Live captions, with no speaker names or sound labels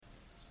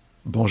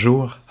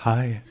Bonjour,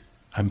 hi,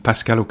 I'm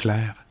Pascal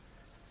Auclair.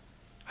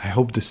 I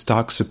hope this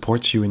talk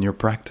supports you in your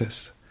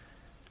practice.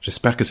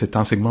 J'espère que cet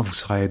enseignement vous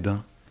sera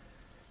aidant.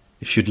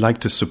 If you'd like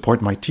to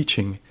support my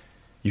teaching,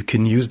 you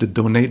can use the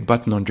donate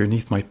button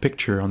underneath my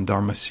picture on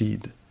Dharma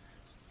Seed.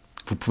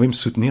 Vous pouvez me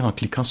soutenir en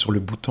cliquant sur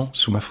le bouton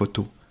sous ma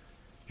photo.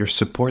 Your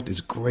support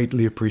is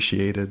greatly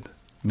appreciated.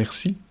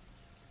 Merci.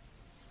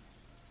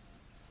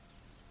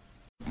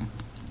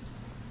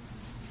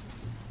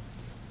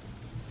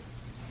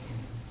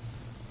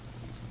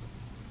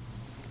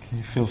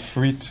 Okay, feel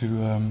free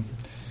to,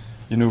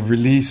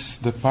 release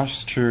the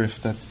posture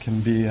if that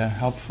can be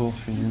helpful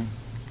for you.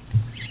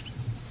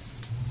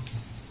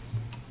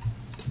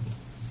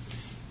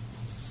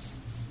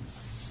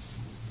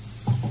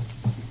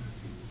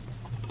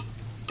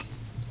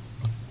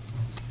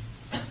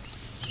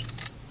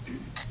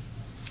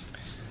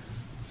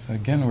 So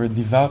again, we're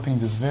developing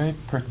this very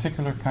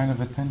particular kind of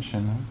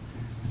attention,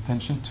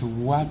 attention to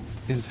what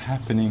is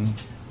happening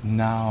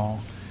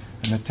now,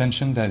 an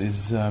attention that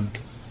is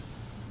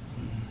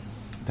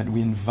that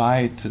we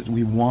invite, that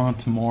we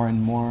want more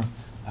and more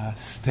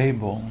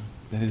stable,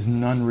 that is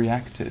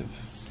non-reactive,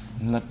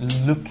 not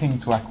looking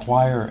to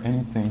acquire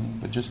anything,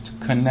 but just to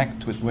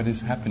connect with what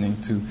is happening,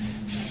 to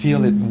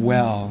feel it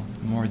well,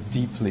 more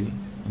deeply.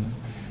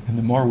 And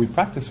the more we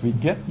practice, we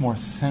get more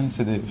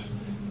sensitive,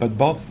 but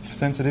both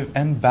sensitive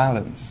and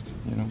balanced,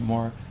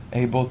 more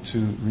able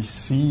to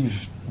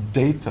receive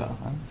data.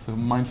 So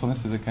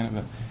mindfulness is a kind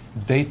of a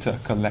data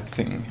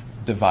collecting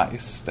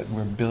device that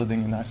we're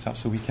building in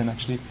ourselves, so we can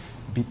actually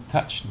be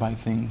touched by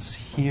things,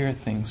 hear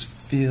things,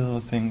 feel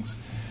things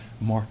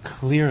more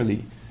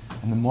clearly.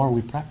 And the more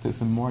we practice,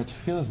 the more it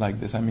feels like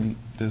this. I mean,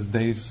 there's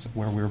days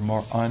where we're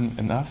more on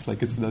and off,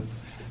 like it's that,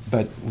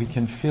 but we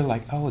can feel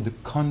like, the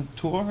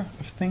contour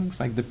of things,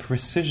 like the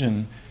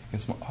precision.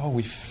 It's more,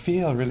 we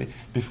feel really.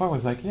 Before it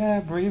was like,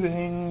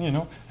 breathing,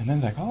 and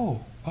then it's like,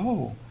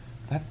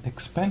 that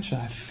expansion,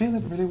 I feel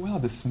it really well.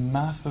 This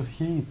mass of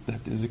heat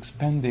that is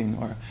expanding,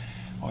 or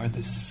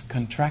this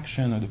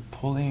contraction, or the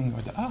pulling,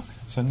 or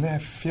suddenly I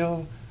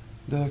feel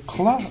the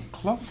clock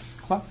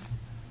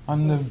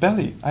on the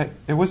belly.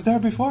 It was there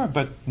before,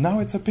 but now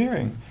it's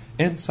appearing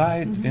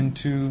inside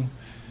into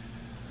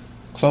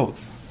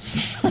clothes.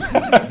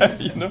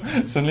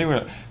 Suddenly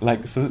we're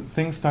like, so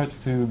things starts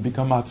to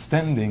become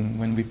outstanding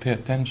when we pay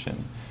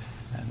attention.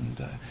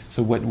 And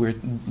so what we're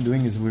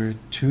doing is we're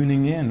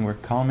tuning in, we're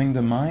calming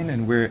the mind,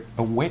 and we're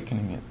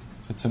awakening it.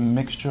 So it's a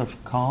mixture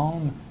of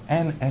calm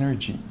and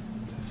energy.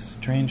 It's a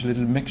strange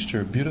little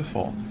mixture,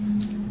 beautiful.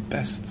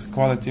 Best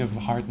quality of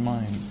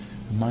heart-mind.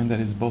 A mind that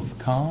is both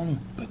calm,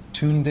 but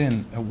tuned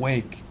in,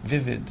 awake,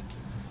 vivid,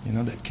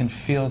 that can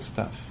feel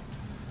stuff.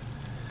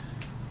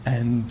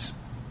 And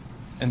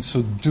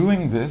so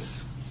doing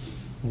this,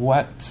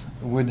 what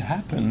would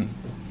happen?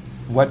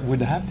 What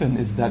would happen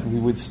is that we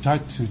would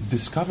start to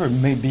discover,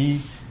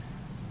 maybe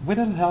with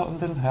a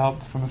little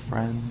help from a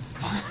friend,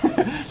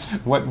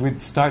 what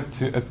would start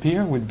to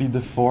appear would be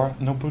the Four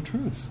Noble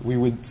Truths. We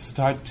would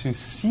start to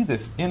see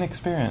this in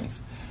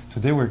experience.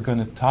 Today we're going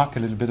to talk a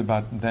little bit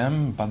about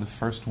them, about the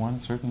first one,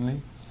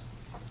 certainly.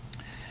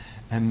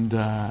 And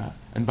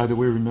by the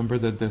way, remember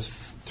that there's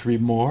 3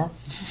 more,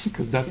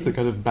 because that's the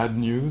kind of bad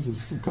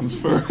news. It comes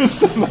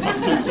first.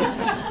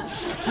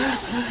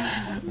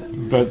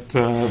 But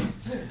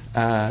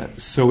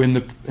so in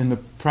the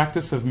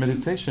practice of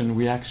meditation,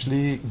 we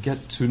actually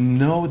get to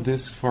know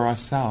this for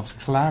ourselves,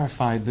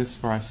 clarify this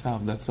for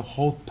ourselves. That's the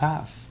whole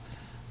path.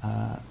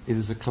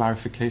 Is a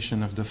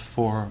clarification of the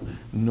Four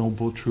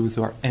Noble Truths,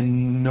 or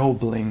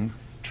ennobling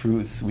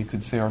truth, we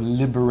could say, or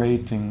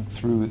liberating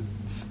truth.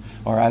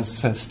 Or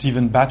as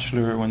Stephen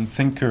Batchelor, one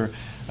thinker,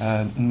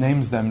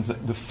 names them,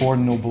 the Four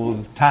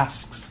Noble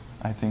Tasks,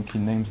 I think he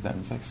names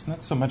them. It's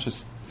not so much a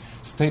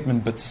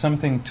statement, but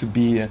something to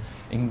be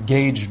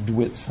engaged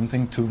with,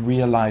 something to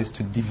realize,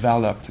 to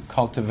develop, to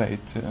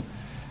cultivate.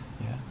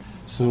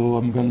 So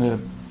I'm going to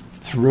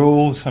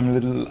throw some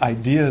little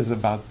ideas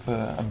about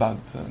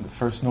the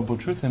First Noble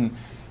Truth, and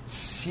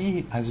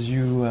see as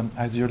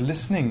you're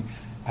listening.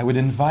 I would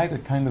invite a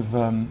kind of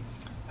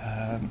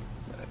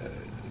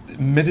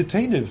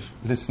meditative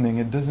listening.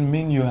 It doesn't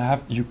mean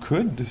you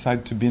could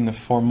decide to be in a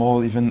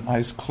formal, even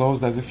eyes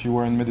closed, as if you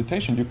were in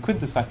meditation. You could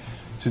decide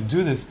to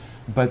do this,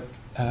 but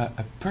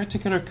a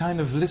particular kind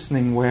of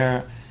listening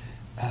where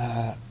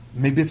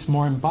maybe it's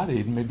more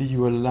embodied. Maybe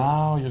you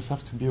allow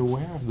yourself to be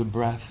aware of the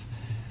breath,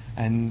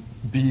 and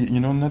be,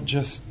 not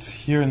just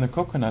here in the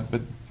coconut,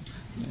 but,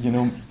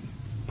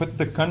 put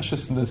the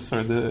consciousness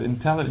or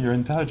your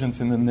intelligence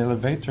in an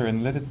elevator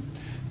and let it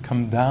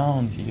come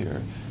down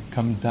here,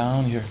 come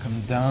down here,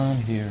 come down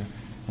here,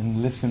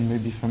 and listen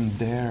maybe from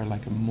there,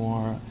 like a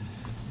more.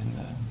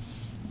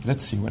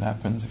 Let's see what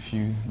happens if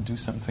you do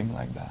something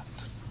like that.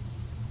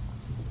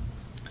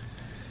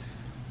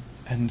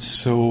 And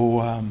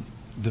so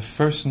the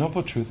First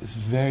Noble Truth is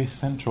very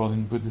central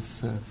in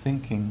Buddhist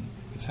thinking.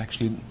 It's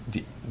actually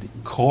the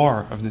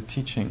core of the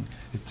teaching.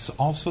 It's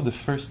also the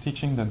first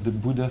teaching that the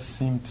Buddha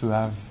seemed to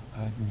have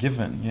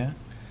given,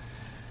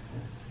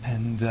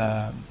 And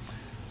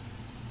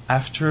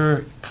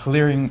after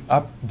clearing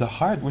up the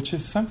heart, which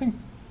is something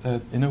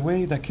in a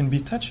way that can be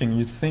touching,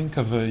 you think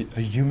of a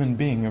human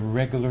being,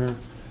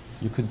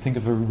 you could think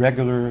of a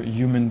regular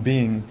human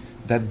being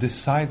that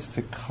decides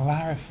to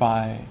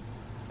clarify,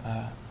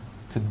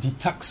 to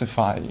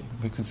detoxify,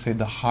 we could say,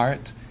 the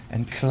heart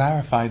and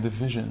clarify the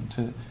vision,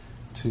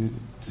 to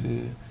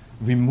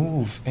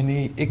remove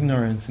any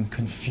ignorance and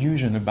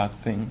confusion about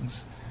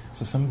things.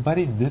 So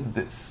somebody did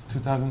this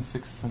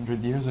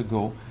 2,600 years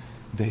ago.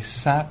 They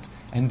sat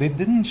and they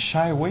didn't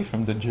shy away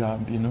from the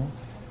job, you know.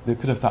 They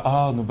could have thought,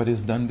 oh,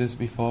 nobody's done this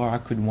before, how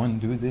could one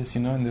do this,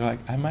 you know? And they're like,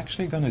 I'm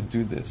actually going to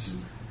do this.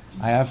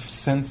 I have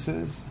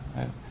senses,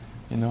 I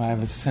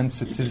have a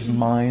sensitive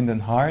mind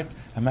and heart.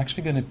 I'm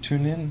actually going to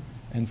tune in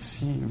and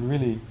see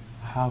really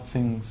how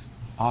things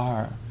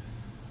are.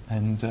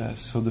 And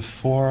so the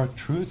four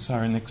truths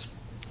are an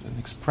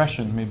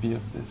expression maybe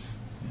of this.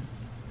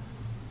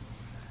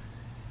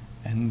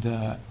 Yeah. And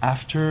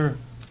after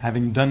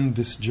having done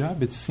this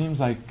job, it seems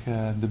like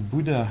the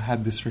Buddha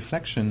had this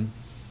reflection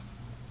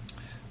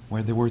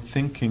where they were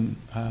thinking,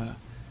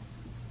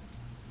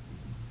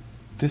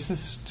 this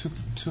is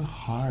too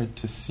hard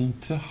to see,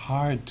 too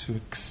hard to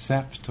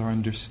accept or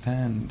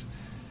understand.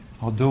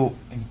 Although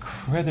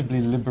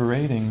incredibly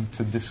liberating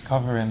to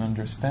discover and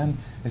understand,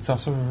 it's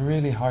also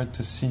really hard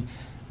to see.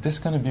 This is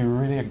going to be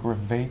really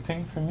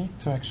aggravating for me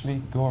to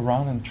actually go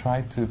around and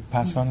try to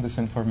pass on this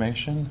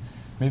information.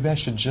 Maybe I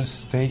should just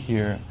stay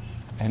here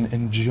and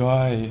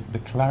enjoy the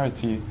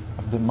clarity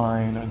of the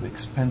mind or the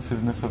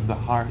expansiveness of the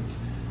heart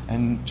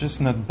and just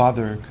not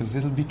bother, because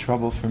it'll be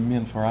trouble for me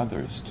and for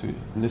others to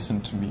listen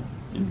to me.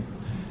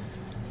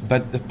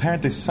 But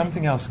apparently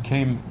something else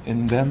came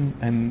in them,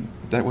 and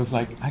that was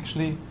like,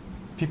 actually,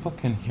 people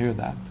can hear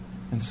that.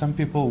 And some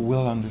people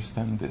will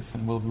understand this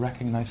and will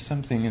recognize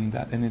something in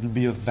that, and it'll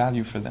be of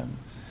value for them.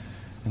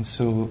 And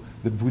so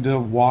the Buddha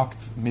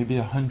walked maybe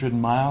 100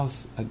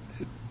 miles.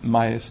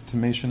 My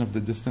estimation of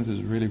the distance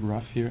is really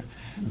rough here,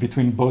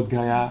 between Bodh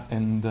Gaya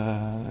and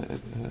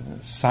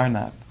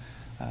Sarnath,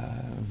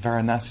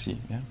 Varanasi.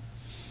 Yeah?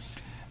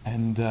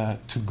 And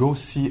to go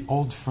see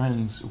old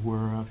friends who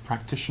were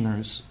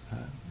practitioners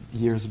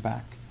years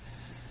back,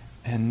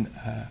 and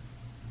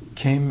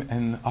came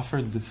and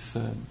offered this,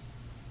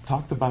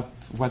 talked about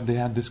what they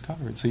had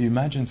discovered. So you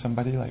imagine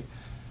somebody like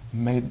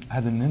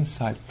had an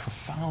insight,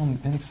 profound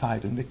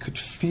insight, and they could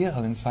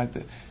feel inside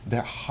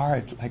their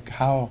heart like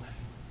how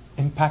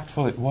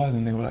impactful it was,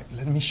 and they were like,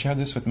 let me share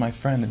this with my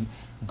friend. And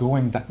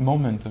that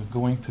moment of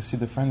going to see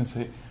the friend and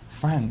say,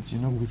 friends,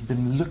 we've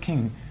been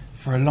looking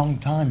for a long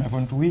time,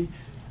 haven't we?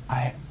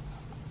 I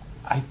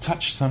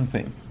touched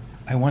something.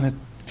 I want to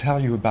tell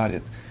you about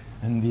it.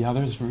 And the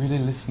others really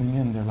listening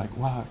in, they're like,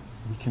 wow,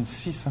 we can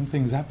see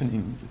something's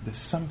happening. There's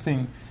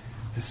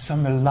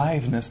some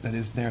aliveness that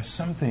is there,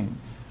 something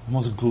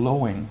almost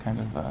glowing kind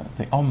of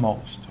thing,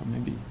 almost, or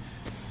maybe.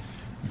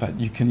 But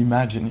you can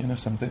imagine,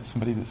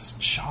 somebody that's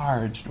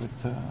charged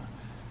with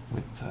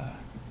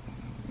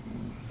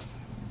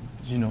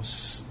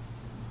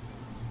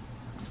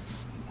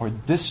or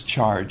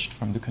discharged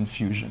from the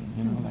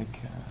confusion,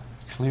 like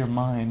clear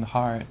mind,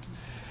 heart.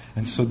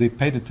 And so they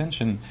paid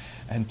attention.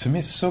 And to me,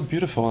 it's so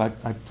beautiful.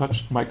 I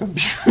touched my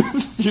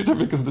computer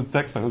because the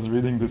text I was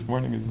reading this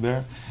morning is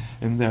there.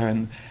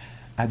 And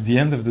at the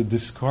end of the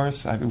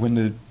discourse,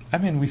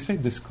 we say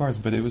discourse,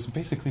 but it was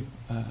basically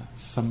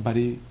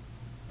somebody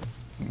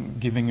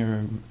giving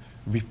a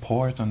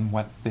report on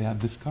what they had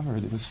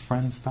discovered. It was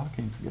friends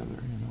talking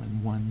together,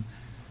 and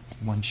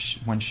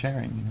one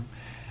sharing,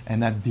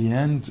 And at the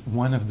end,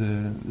 one of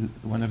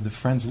the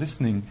friends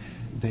listening,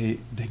 they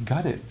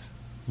got it.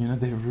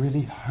 They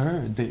really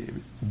heard. They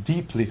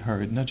deeply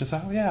heard, not just,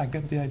 oh yeah, I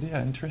got the idea,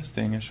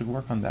 interesting, I should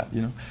work on that,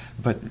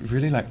 But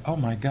really like, oh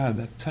my God,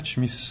 that touched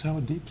me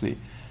so deeply.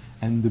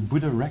 And the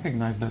Buddha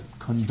recognized that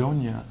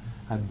Kondonya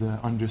had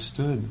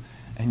understood.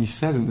 And he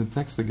says in the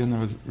text, again, I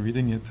was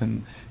reading it,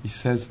 and he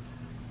says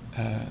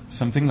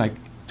something like,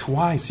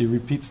 twice he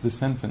repeats the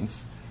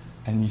sentence,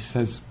 and he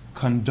says,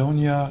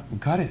 Kondonya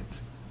got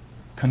it.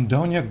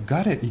 Kondonya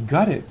got it. He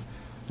got it.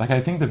 Like,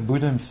 I think the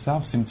Buddha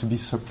himself seemed to be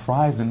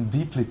surprised and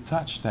deeply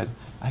touched that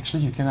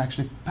actually you can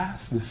actually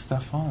pass this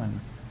stuff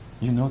on,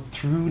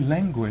 through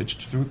language,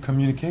 through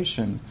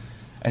communication.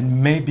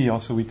 And maybe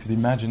also we could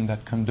imagine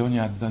that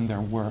Kondonya had done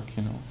their work,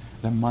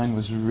 Their mind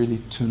was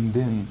really tuned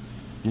in,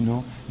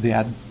 They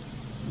had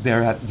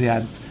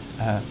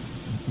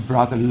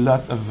brought a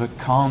lot of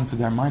calm to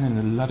their mind and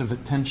a lot of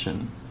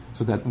attention,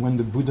 so that when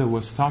the Buddha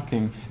was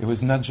talking, it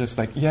was not just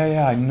like,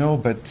 yeah, I know,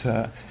 but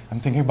I'm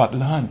thinking about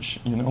lunch,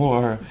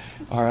 or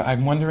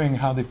I'm wondering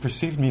how they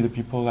perceived me, the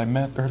people I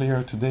met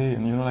earlier today,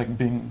 and like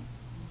being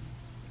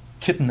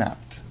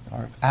kidnapped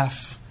or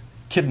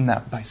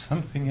kidnapped by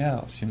something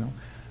else,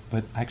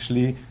 but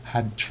actually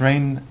had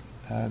trained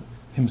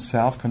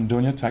himself,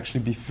 Kondonya, to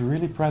actually be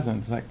really present.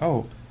 It's like,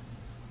 oh,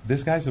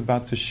 this guy's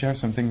about to share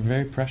something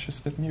very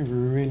precious. Let me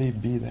really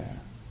be there.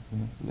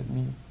 Let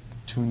me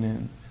tune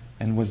in,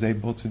 and was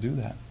able to do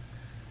that.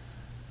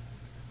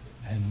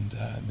 And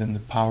then the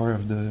power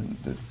of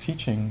the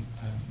teaching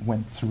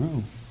went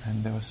through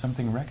and there was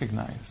something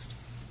recognized.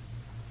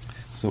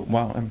 So,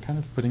 wow, I'm kind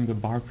of putting the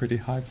bar pretty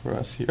high for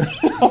us here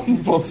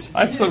on both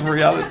sides of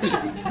reality.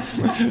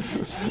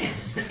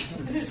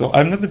 So,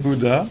 I'm not the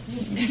Buddha.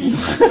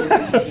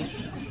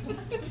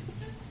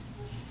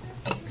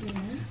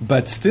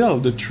 But still,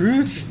 the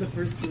truths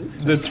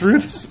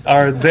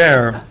are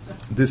there.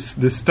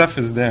 This stuff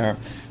is there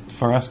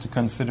for us to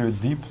consider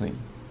deeply.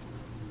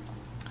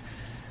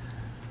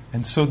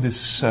 And so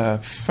this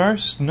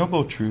first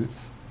noble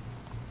truth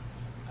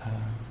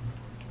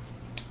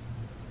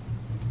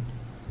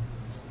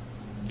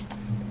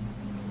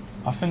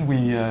often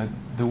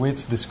the way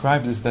it's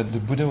described is that the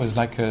Buddha was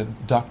like a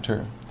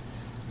doctor,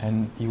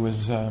 and he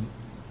was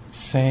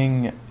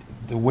saying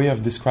the way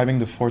of describing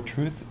the Four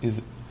Truths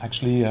is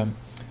actually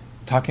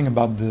talking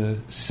about the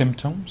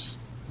symptoms,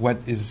 what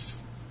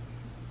is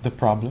the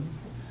problem,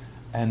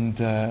 and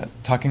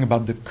talking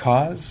about the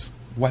cause,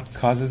 what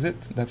causes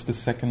it. That's the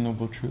second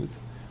noble truth.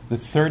 The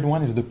third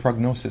one is the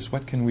prognosis.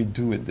 What can we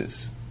do with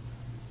this?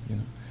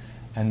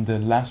 And the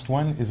last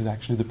one is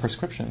actually the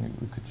prescription,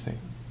 we could say.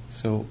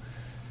 So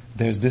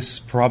there's this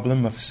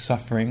problem of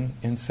suffering,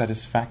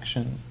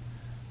 insatisfaction,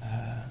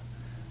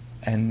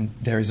 and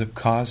there is a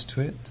cause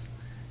to it,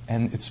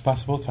 and it's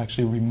possible to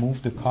actually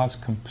remove the cause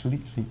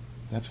completely.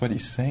 That's what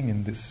he's saying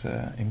in this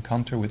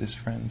encounter with his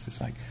friends. It's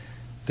like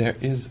there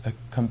is a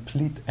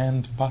complete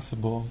end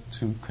possible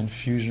to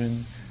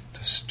confusion,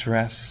 to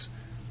stress,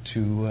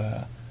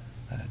 to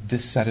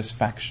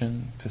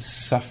dissatisfaction, to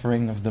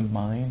suffering of the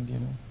mind.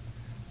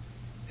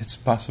 It's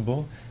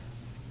possible,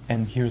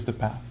 and here's the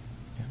path.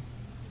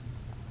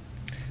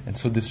 And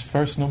so this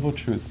first noble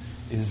truth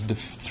is the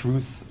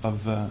truth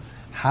of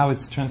how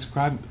it's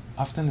transcribed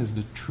often is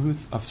the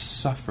truth of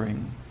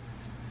suffering.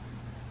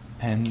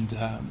 And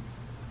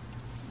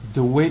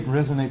the way it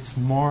resonates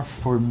more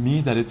for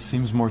me, that it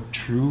seems more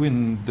true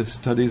in the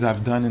studies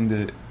I've done in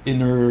the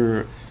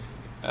inner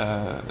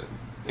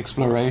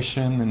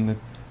exploration and the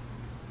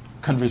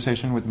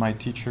conversation with my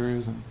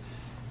teachers,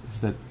 is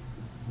that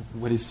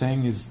what he's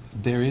saying is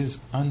there is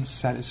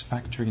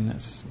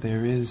unsatisfactoriness.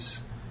 There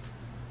is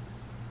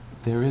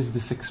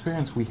this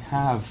experience we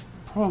have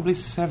probably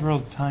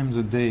several times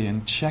a day,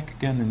 and check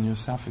again in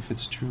yourself if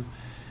it's true,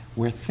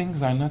 where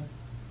things are not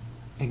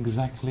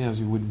exactly as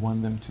you would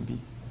want them to be.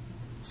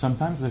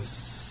 Sometimes they're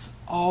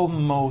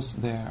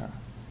almost there,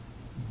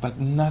 but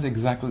not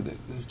exactly there.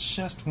 There's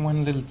just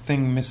one little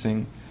thing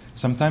missing.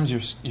 Sometimes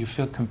you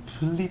feel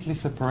completely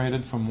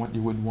separated from what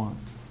you would want.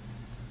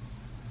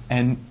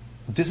 And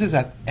this is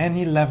at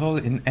any level,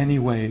 in any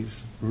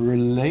ways.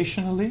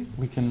 Relationally,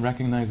 we can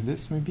recognize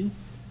this maybe.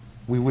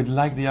 We would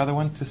like the other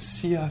one to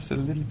see us a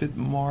little bit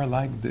more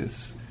like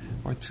this,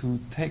 or to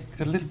take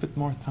a little bit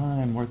more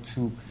time, or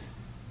to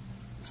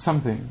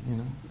something,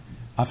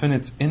 Often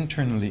it's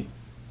internally.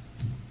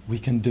 We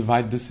can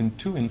divide this in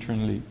two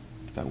internally.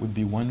 That would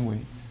be one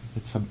way.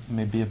 It's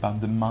maybe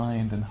about the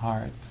mind and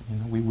heart.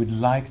 We would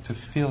like to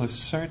feel a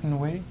certain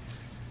way,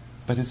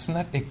 but it's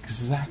not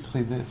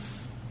exactly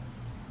this.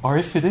 Or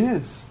if it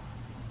is,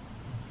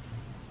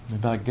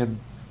 maybe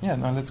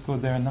let's go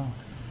there now.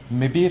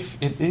 Maybe if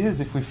it is,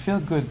 if we feel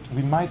good,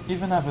 we might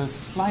even have a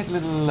slight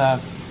little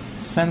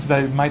sense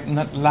that it might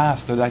not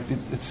last, or that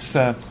it's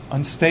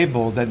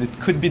unstable, that it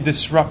could be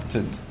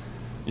disrupted.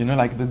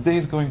 Like the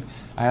days going.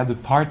 I had a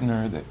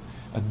partner, the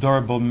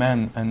adorable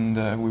man, and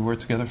we were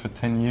together for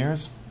 10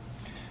 years,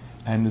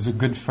 and is a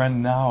good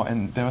friend now.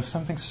 And there was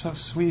something so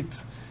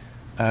sweet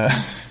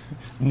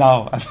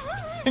now, as I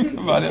think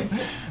about it.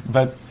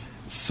 But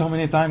so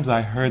many times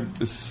I heard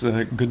this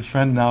good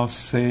friend now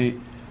say,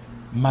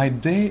 my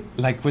day,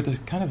 like with a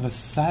kind of a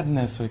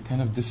sadness or a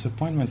kind of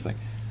disappointment, it's like,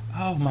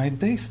 oh, my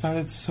day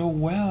started so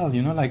well,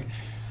 like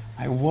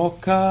I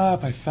woke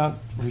up, I felt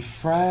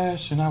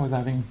refreshed, I was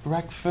having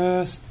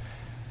breakfast,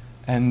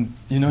 and,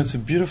 it's a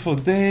beautiful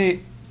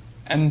day,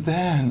 and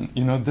then,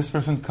 this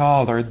person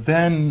called, or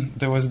then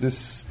there was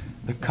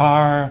the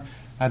car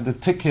had the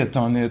ticket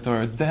on it,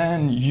 or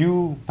then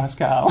you,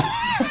 Pascal,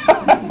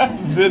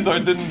 did or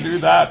didn't do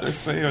that, or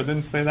say or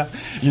didn't say that,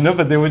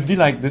 but there would be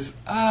like this,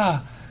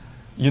 and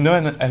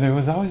it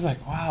was always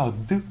like, wow,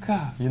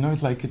 dukkha,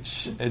 it's like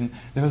and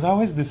there was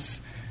always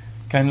this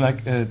kind of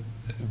like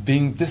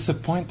being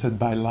disappointed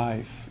by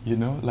life,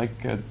 like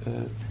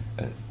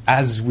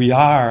as we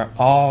are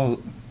all,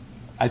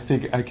 I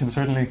think I can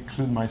certainly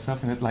include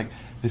myself in it, like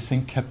this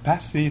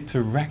incapacity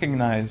to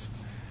recognize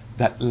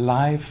that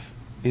life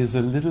is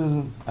a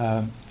little,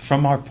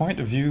 from our point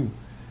of view,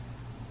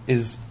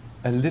 is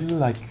a little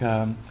like,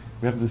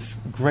 we have this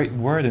great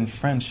word in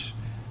French,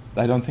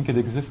 I don't think it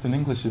exists in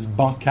English, is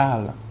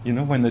bancal.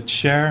 When a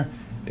chair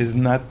is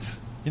not,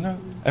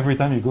 every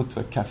time you go to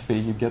a cafe,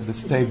 you get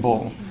this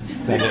table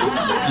that,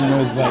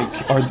 is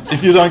like, or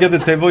if you don't get the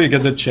table, you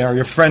get the chair.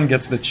 Your friend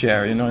gets the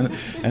chair,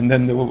 and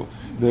then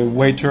the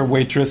waiter,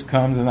 waitress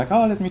comes and like,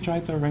 oh, let me try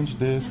to arrange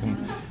this,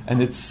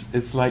 and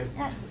it's like,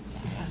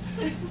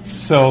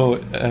 so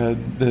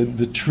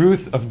the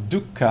truth of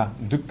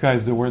dukkha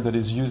is the word that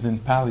is used in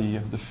Pali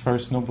of the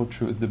first noble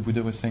truth. The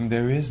Buddha was saying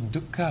there is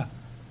dukkha.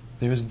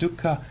 there is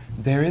dukkha,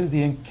 there is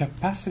the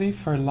incapacity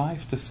for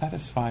life to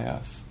satisfy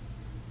us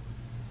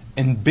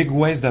in big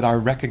ways that are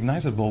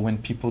recognizable when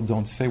people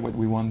don't say what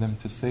we want them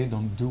to say,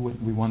 don't do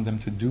what we want them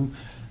to do.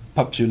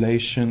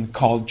 Population,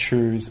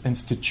 cultures,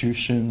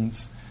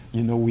 institutions,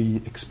 we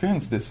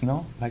experience this,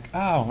 no? Like,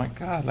 oh my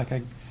God,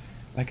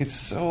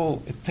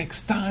 it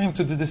takes time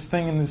to do this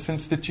thing in this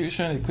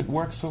institution, it could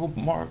work so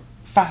more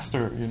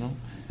faster,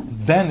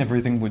 then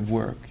everything would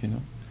work,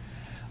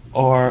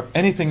 or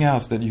anything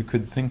else that you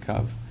could think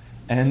of.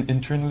 And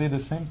internally the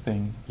same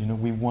thing,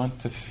 we want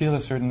to feel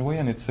a certain way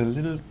and it's a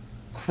little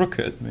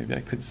crooked, maybe I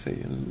could say,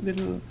 a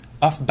little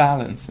off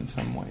balance in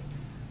some way.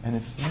 And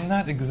it's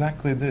not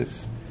exactly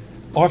this.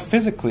 Or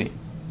physically,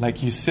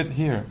 like you sit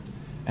here.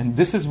 And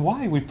this is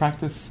why we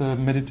practice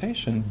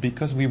meditation,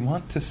 because we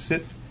want to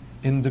sit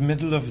in the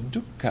middle of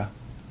dukkha.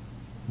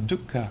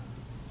 Dukkha.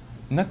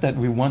 Not that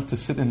we want to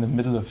sit in the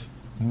middle of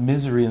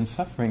misery and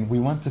suffering. We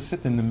want to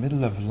sit in the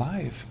middle of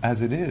life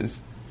as it is,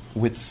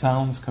 with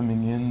sounds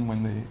coming in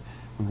when we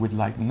would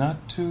like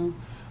not to,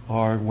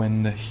 or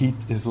when the heat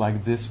is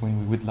like this, when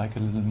we would like a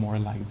little more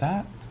like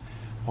that,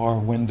 or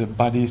when the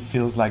body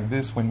feels like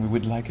this, when we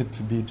would like it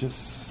to be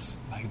just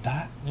like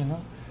that,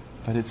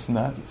 but it's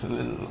not, it's a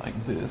little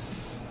like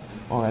this,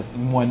 or at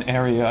one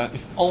area,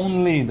 if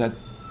only that,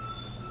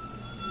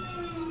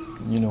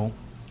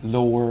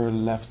 lower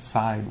left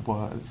side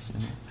was,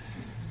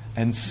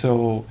 And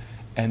so,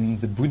 and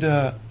the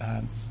Buddha,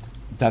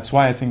 that's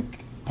why I think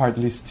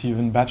partly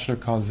Stephen Batchelor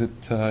calls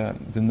it the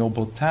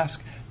noble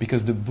task,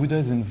 because the Buddha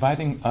is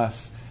inviting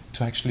us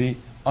to actually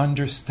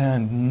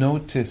understand,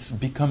 notice,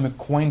 become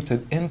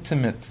acquainted,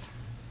 intimate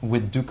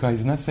with dukkha.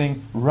 He's not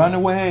saying, run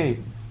away,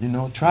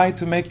 try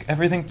to make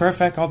everything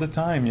perfect all the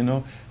time,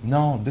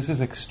 No, this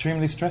is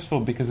extremely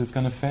stressful because it's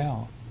going to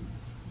fail.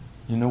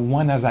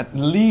 One has at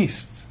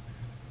least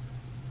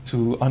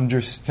to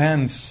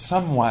understand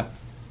somewhat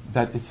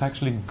that it's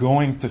actually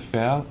going to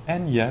fail,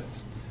 and yet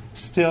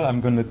still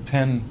I'm going to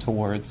tend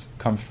towards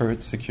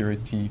comfort,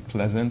 security,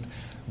 pleasant,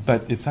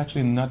 but it's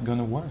actually not going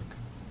to work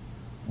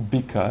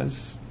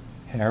because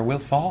hair will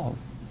fall.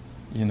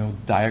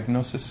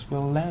 Diagnosis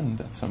will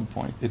land at some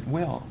point. It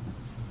will.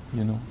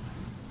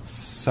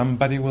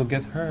 Somebody will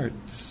get hurt.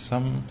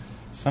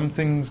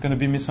 Something's going to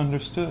be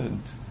misunderstood.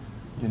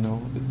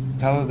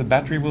 The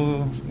battery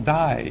will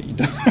die.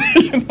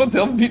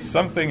 There'll be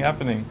something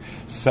happening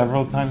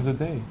several times a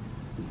day.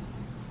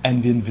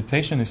 And the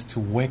invitation is to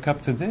wake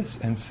up to this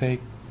and say,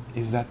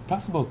 is that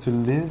possible to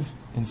live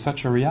in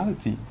such a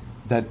reality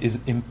that is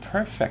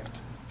imperfect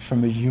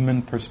from a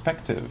human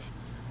perspective?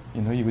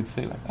 You would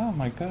say like, oh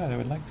my God, I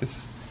would like to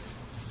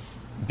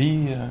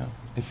be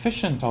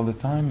efficient all the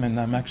time, and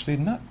I'm actually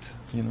not.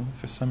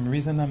 For some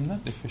reason I'm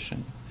not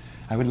efficient.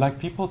 I would like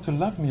people to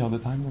love me all the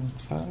time,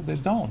 and they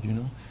don't,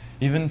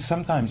 Even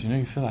sometimes,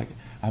 you feel like,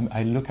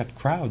 I look at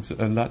crowds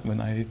a lot when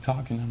I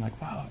talk, and I'm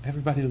like, wow,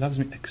 everybody loves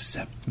me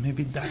except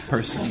maybe that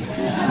person.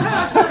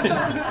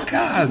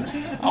 God,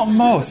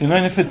 almost,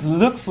 and if it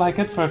looks like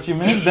it for a few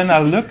minutes, then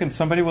I'll look and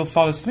somebody will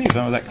fall asleep. And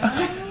I'm like,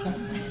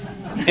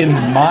 in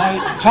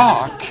my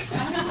talk,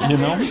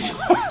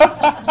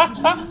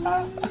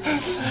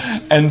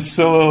 And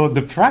so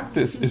the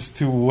practice is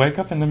to wake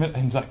up in the middle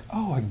and like,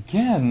 oh,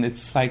 again,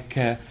 it's like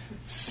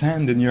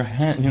sand in your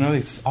hand,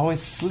 it's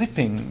always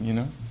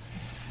slipping,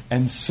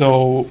 And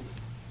so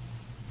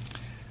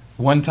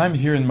one time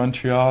here in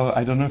Montreal,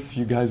 I don't know if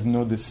you guys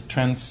know this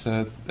trance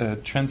theater,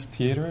 trance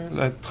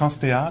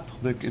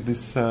théâtre.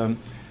 This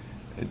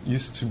it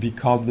used to be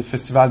called the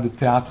Festival de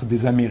Théâtre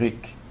des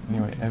Amériques.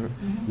 Anyway,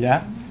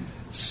 yeah.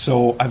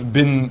 So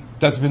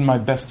that's been my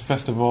best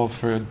festival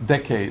for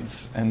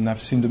decades, and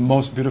I've seen the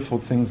most beautiful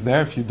things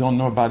there. If you don't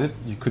know about it,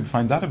 you could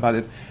find out about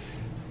it.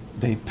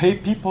 They pay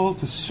people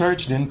to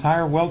search the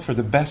entire world for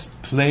the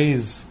best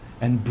plays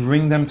and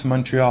bring them to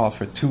Montreal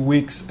for 2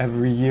 weeks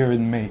every year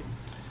in May.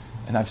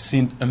 And I've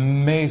seen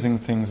amazing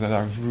things that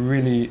have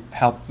really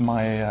helped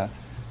my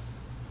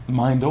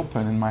mind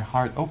open and my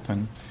heart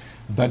open.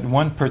 But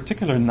one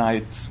particular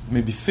night,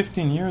 maybe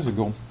 15 years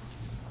ago,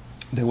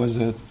 there was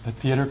a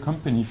theater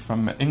company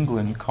from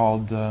England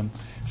called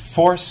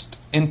Forced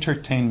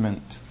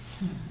Entertainment.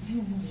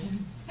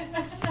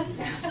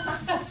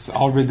 It's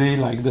already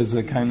like there's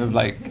a kind of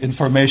like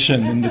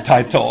information in the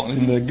title,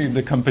 in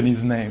the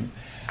company's name.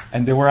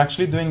 And they were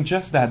actually doing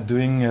just that,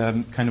 doing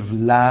kind of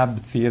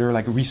lab theater,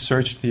 like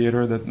research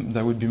theater,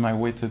 that would be my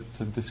way to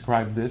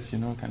describe this,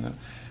 kind of.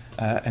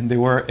 And they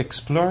were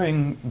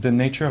exploring the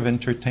nature of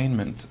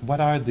entertainment.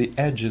 What are the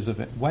edges of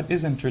it? What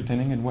is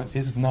entertaining and what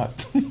is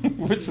not?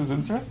 Which is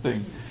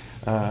interesting,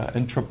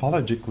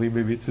 anthropologically,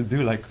 maybe to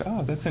do like,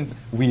 oh,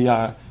 we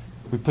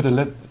put a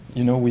lot,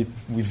 we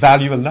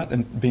value a lot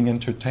in being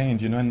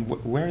entertained, and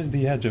where is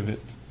the edge of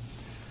it?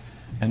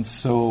 And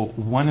so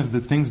one of the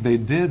things they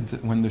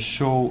did when this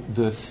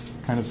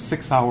kind of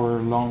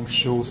 6-hour-long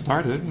show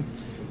started,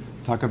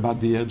 talk about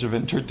the edge of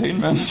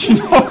entertainment,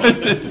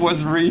 it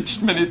was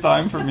reached many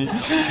times for me.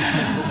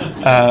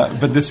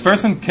 But this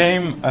person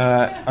came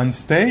on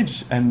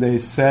stage and they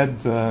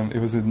said, it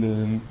was in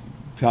the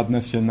Théâtre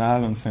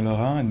National on Saint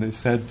Laurent, and they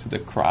said to the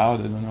crowd,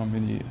 I don't know how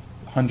many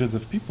hundreds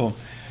of people,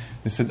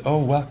 they said, "Oh,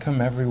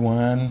 welcome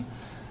everyone.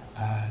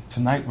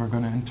 Tonight we're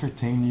going to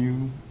entertain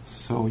you,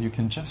 so you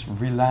can just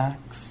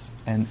relax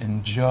and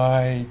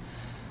enjoy.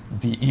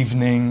 The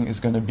evening is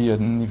going to be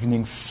an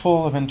evening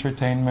full of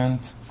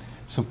entertainment.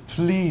 So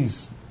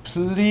please,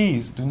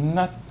 please do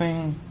not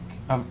think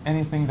of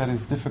anything that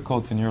is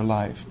difficult in your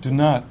life.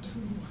 Don't.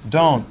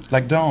 I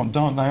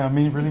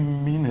really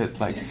mean it.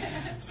 Like,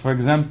 for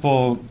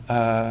example,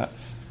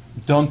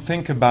 don't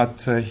think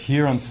about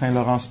here on Saint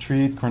Laurent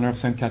Street, corner of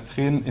Sainte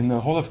Catherine. In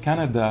the whole of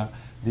Canada,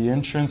 the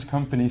insurance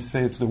companies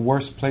say it's the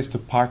worst place to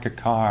park a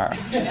car.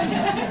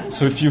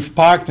 So if you've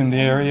parked in the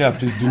area,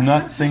 please do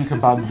not think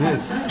about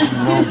this,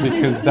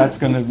 because that's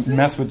going to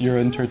mess with your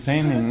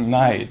entertaining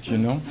night,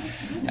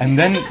 And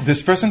then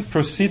this person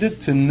proceeded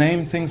to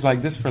name things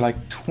like this for like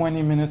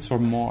 20 minutes or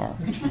more.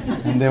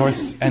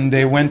 And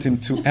they went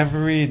into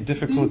every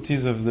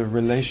difficulties of the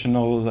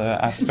relational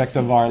aspect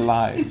of our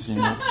lives,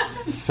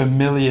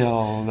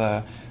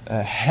 familial,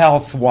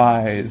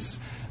 health-wise,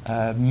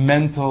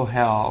 mental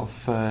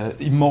health,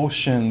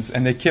 emotions,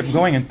 and they kept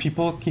going, and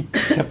people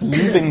kept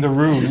leaving the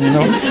room.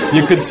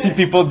 You could see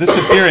people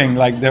disappearing.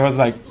 Like there was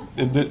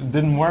it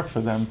didn't work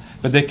for them,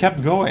 but they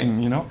kept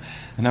going.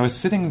 And I was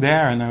sitting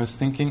there, and I was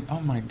thinking,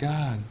 oh my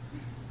God,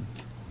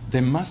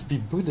 they must be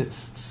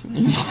Buddhists, to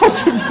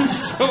be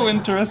so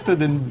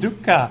interested in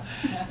dukkha,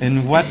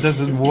 and what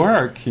doesn't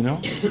work,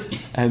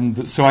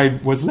 And so I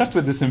was left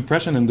with this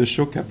impression, and the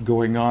show kept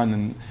going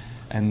on,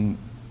 and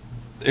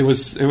it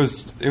was.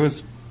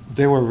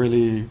 They were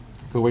really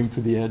going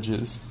to the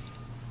edges.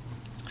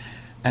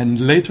 And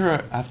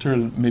later, after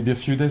maybe a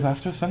few days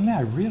after, suddenly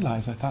I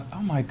realized, I thought,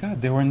 oh my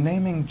God, they were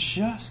naming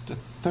just a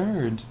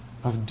third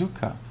of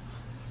dukkha.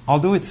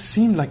 Although it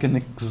seemed like an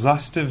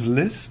exhaustive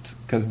list,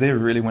 because they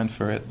really went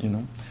for it,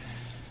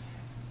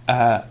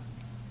 I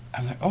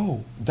was like,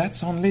 oh,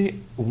 that's only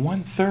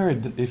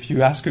 1/3 if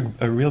you ask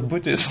a real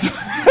Buddhist.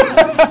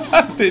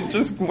 They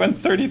just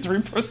went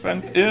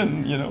 33%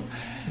 in,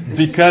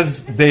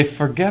 because they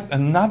forget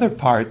another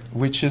part,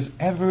 which is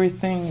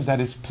everything that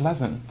is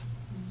pleasant.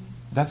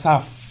 That's how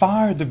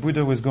far the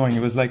Buddha was going.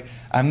 It was like,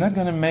 I'm not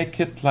going to make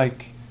it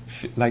like,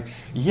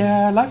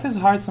 yeah, life is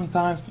hard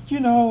sometimes, but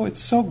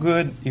it's so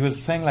good. He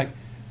was saying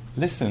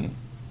listen,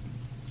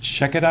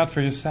 check it out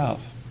for yourself.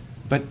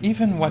 But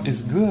even what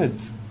is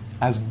good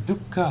has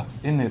dukkha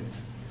in it,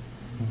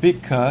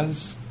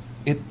 because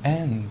it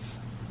ends.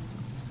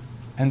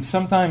 And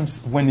sometimes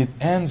when it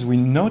ends, we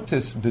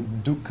notice the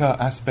dukkha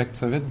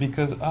aspects of it,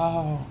 because,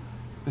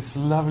 this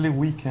lovely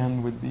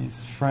weekend with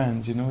these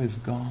friends, is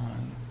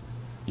gone.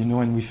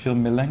 And we feel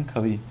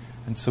melancholy.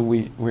 And so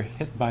we're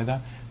hit by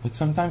that. But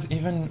sometimes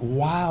even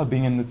while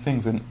being in the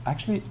things, and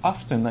actually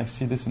often I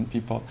see this in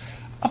people,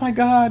 oh my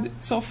God,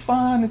 it's so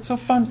fun.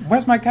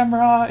 Where's my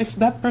camera? If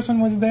that person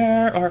was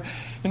there, or,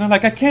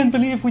 I can't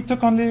believe we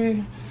took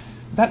only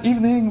that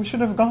evening. We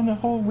should have gone the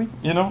whole week.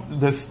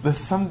 There's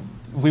some,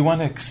 we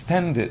want to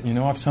extend it.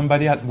 If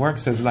somebody at work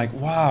says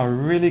wow,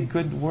 really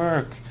good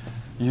work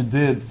you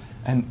did.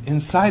 And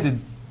inside it,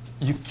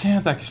 you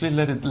can't actually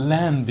let it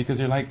land, because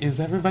you're like, is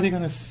everybody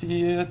going to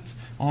see it?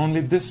 Only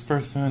this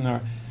person?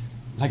 Or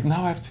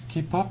now I have to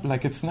keep up.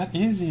 It's not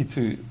easy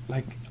to,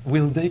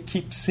 will they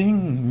keep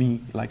seeing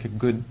me like a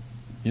good,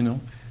 do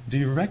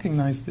you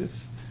recognize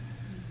this?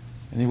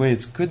 Anyway,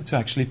 it's good to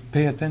actually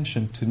pay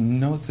attention, to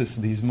notice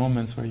these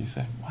moments where you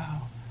say,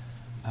 wow,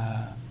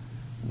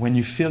 when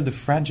you feel the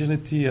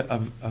fragility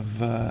of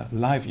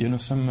life.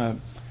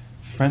 Some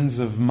friends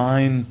of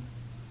mine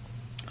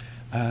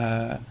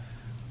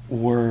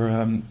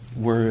were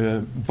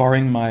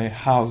borrowing my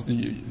house,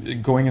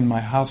 going in my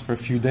house for a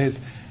few days.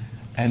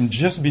 And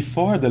just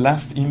before, the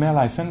last email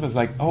I sent was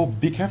oh,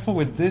 be careful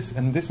with this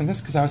and this and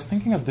this, because I was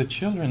thinking of the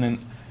children and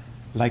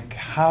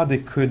how they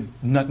could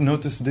not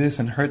notice this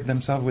and hurt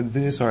themselves with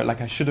this, or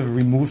I should have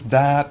removed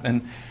that.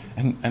 And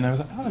I was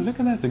like, oh, look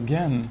at that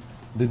again,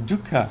 the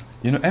dukkha.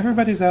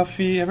 Everybody's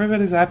healthy,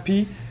 everybody's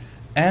happy,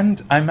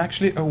 and I'm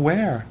actually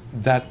aware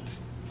that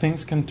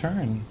things can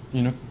turn.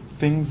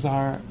 Things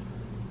are,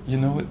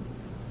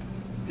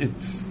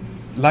 it's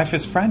life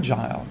is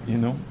fragile.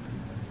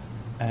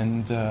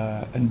 And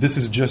this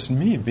is just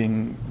me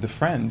being the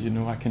friend.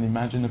 I can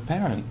imagine a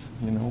parent.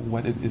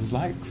 What it is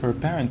like for a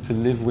parent to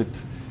live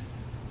with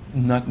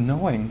not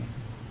knowing.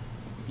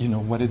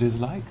 What it is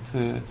like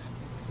to,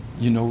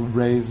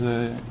 raise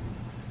a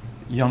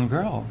young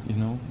girl.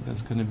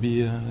 That's going to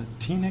be a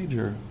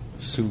teenager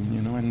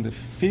soon. And the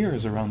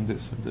fears around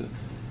this, of the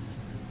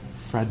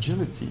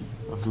fragility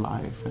of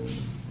life, and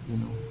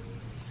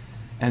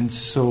And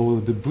so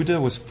the Buddha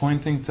was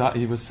pointing to.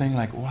 He was saying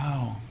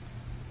wow.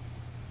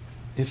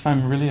 If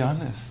I'm really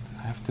honest,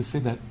 I have to say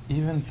that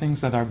even things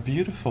that are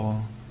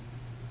beautiful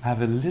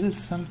have a little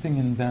something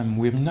in them.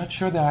 We're not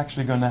sure they're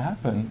actually going to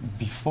happen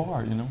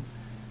before,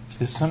 If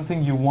there's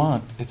something you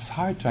want, it's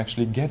hard to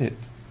actually get it.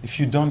 If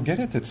you don't get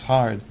it, it's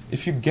hard.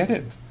 If you get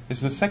it,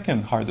 it's the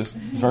second hardest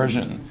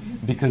version,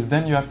 because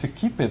then you have to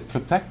keep it,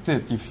 protect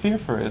it, you fear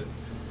for it,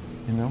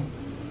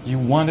 You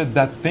wanted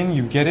that thing,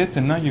 you get it,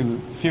 and now you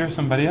fear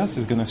somebody else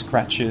is going to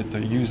scratch it or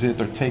use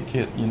it or take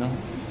it,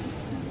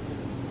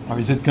 Or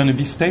is it going to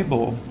be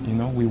stable?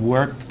 We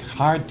work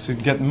hard to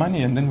get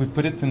money, and then we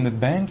put it in the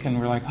bank, and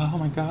we're like, oh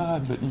my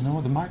God, but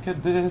the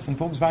market this, and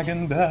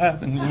Volkswagen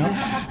that, and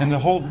and the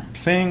whole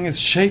thing is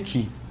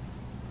shaky,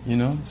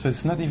 So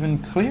it's not even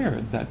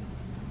clear that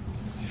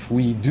if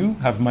we do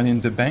have money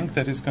in the bank,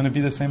 that it's going to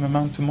be the same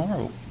amount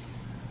tomorrow.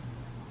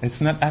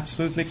 It's not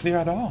absolutely clear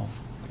at all,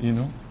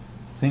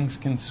 Things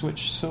can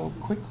switch so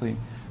quickly.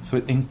 So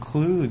it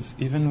includes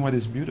even what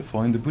is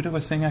beautiful. And the Buddha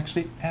was saying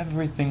actually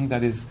everything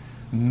that is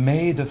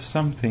made of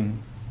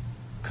something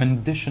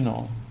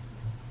conditional,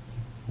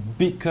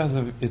 because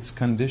of it's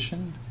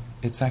conditioned,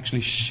 it's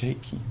actually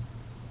shaky.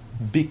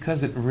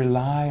 Because it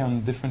relies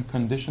on different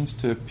conditions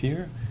to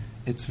appear,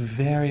 it's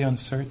very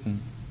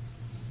uncertain.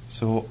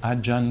 So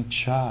Ajahn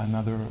Chah,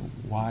 another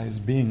wise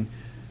being,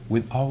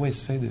 would always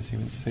say this. He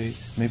would say,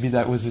 maybe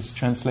that was his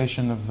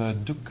translation of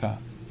dukkha.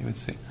 He would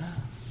say,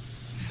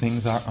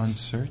 things are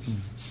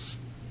uncertain.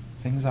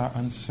 Things are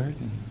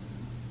uncertain.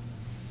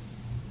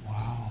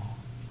 Wow.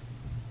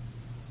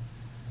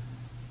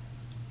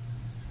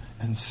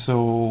 And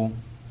so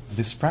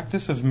this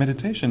practice of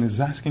meditation is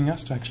asking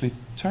us to actually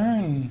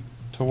turn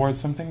towards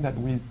something that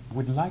we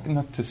would like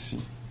not to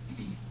see.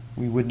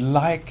 We would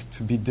like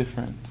to be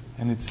different.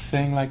 And it's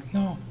saying like,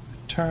 no,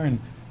 turn.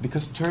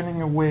 Because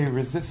turning away,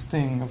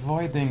 resisting,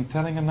 avoiding,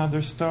 telling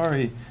another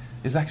story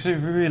is actually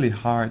really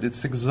hard.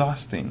 It's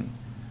exhausting.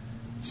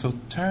 So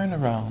turn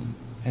around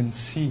and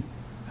see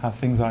how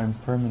things are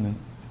impermanent.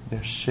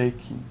 They're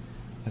shaky.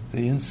 That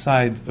the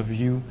inside of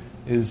you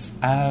is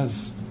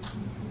as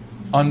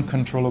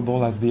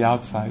uncontrollable as the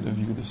outside of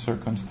you, the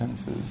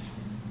circumstances.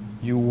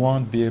 You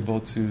won't be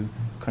able to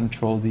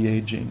control the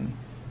aging.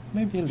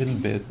 Maybe a little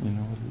bit,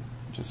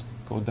 just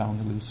go down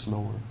a little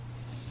slower.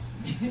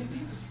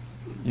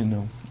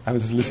 I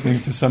was listening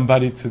to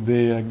somebody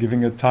today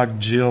giving a talk,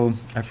 Jill,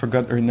 I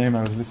forgot her name,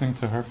 I was listening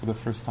to her for the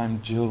first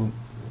time, Jill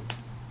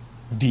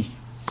D.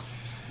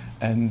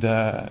 And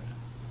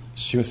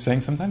she was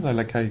saying sometimes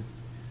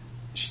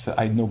she said,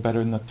 I know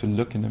better not to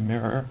look in the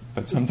mirror,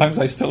 but sometimes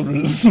I still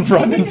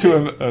run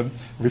into a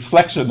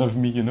reflection of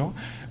me, and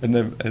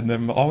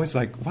I'm always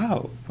like,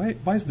 wow,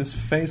 why is this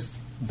face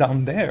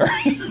down there?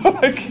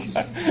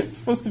 It's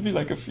supposed to be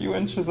like a few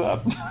inches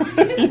up.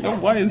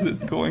 Why is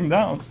it going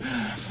down?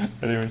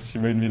 Anyway, she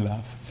made me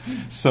laugh.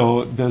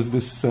 So there's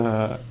this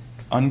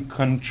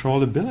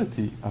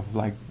uncontrollability of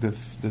like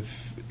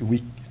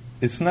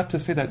it's not to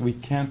say that we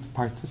can't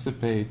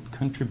participate,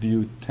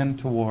 contribute, tend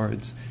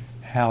towards,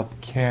 help,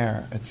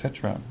 care,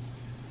 etc.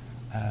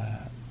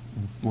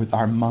 With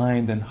our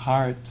mind and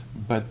heart,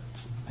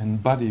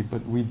 and body,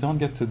 but we don't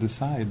get to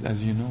decide,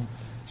 as you know.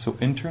 So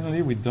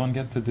internally, we don't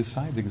get to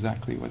decide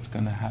exactly what's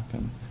going to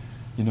happen.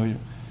 You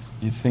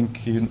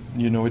think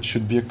it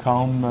should be a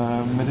calm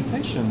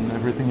meditation.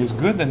 Everything is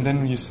good, and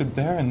then you sit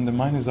there, and the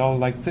mind is all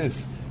like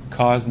this,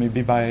 caused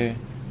maybe by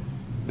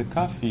the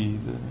coffee,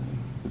 the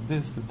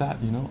this, the that.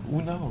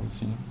 Who knows?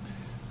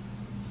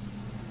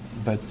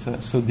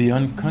 But so the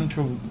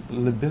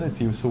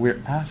uncontrollability. So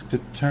we're asked to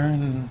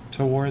turn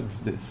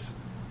towards this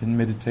in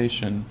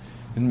meditation.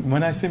 And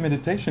when I say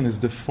meditation, is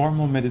the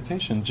formal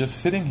meditation. Just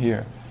sitting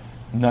here,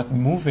 not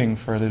moving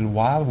for a little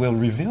while, will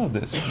reveal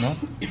this. No,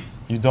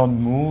 you don't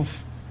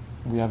move.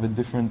 We have a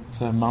different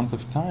amount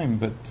of time,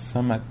 but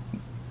some at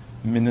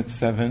minute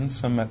 7,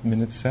 some at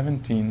minute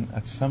 17.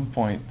 At some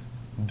point,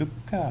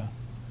 dukkha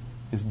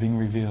is being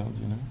revealed.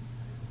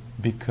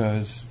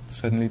 Because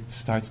suddenly it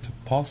starts to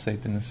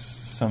pulsate in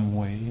some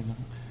way,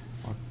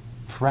 or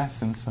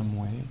press in some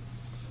way,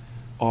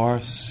 or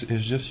it's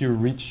just you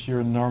reach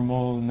your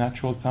normal,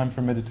 natural time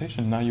for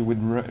meditation. Now you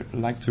would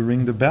like to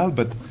ring the bell,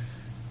 but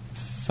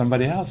it's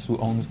somebody else who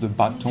owns the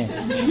baton,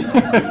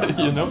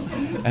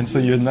 and so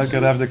you're not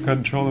going to have the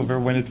control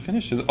over when it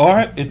finishes. Or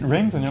it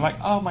rings and you're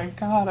like, oh my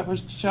God, I was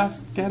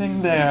just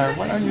getting there.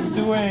 What are you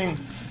doing?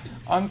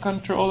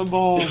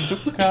 Uncontrollable,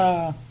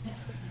 dukkha.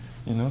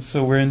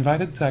 So we're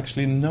invited to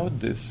actually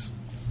note this.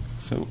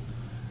 So,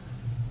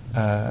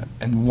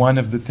 and one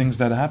of the things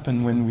that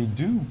happen when we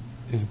do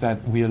is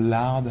that we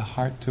allow the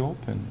heart to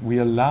open. We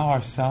allow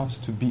ourselves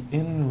to be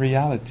in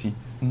reality,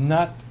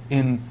 not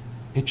in,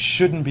 it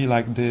shouldn't be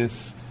like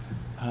this.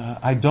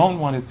 I don't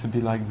want it to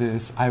be like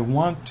this. I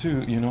want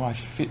to, I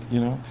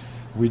feel,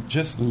 we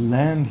just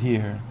land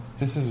here.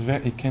 This is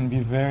it can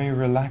be very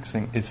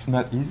relaxing. It's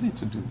not easy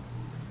to do.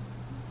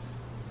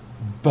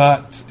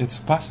 But it's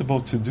possible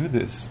to do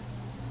this.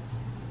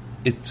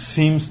 It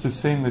seems to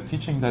say in the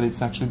teaching that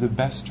it's actually the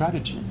best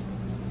strategy.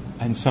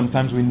 And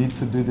sometimes we need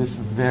to do this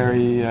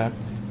very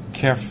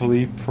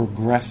carefully,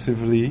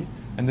 progressively.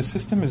 And the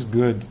system is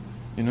good.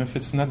 If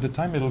it's not the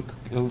time,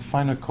 it'll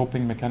find a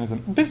coping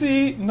mechanism.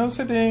 Busy, no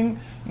sitting,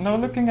 no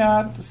looking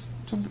at,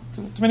 too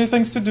many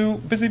things to do,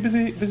 busy,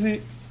 busy,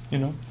 busy,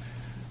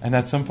 And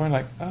at some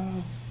point,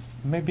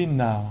 maybe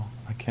now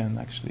I can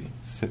actually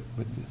sit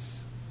with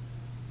this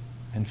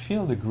and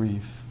feel the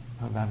grief.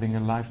 of having a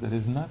life that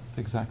is not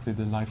exactly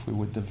the life we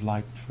would have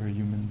liked for a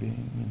human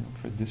being,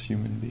 for this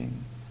human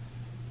being.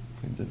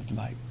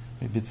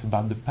 Maybe it's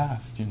about the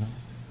past,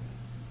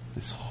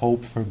 this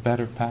hope for a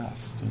better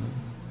past,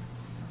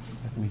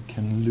 that we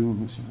can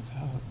lose. Say,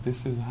 oh,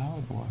 this is how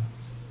it was.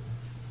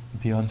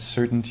 The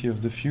uncertainty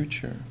of the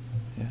future.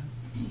 Yeah.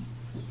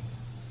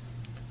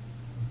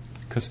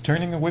 Because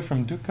turning away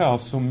from dukkha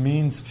also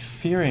means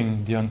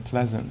fearing the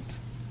unpleasant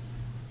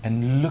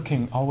and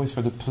looking always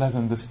for the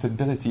pleasant, the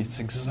stability. It's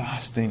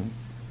exhausting.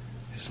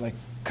 It's like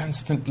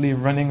constantly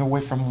running away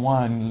from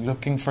one,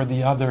 looking for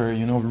the other,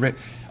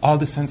 all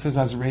the senses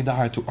as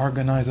radar to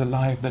organize a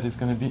life that is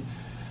going to be,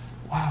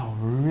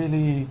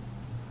 really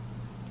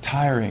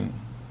tiring.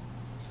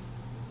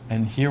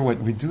 And here what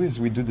we do is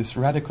we do this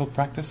radical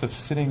practice of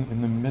sitting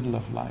in the middle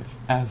of life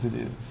as it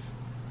is.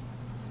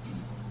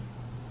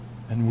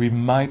 And we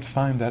might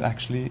find that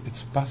actually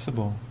it's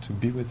possible to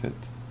be with it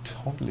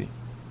totally.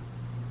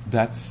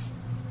 That's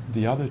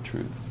the other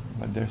truth,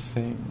 what they're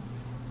saying.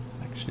 It's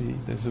actually,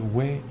 there's a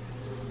way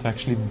to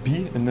actually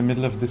be in the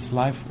middle of this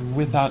life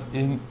without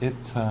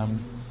it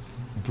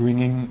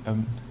bringing a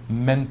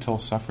mental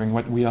suffering,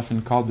 what we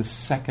often call the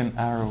second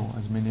arrow,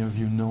 as many of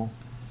you know.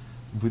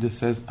 Buddha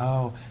says,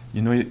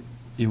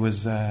 he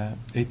was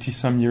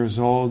 80-some years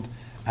old,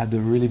 had a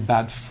really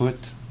bad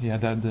foot, he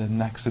had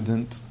an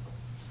accident,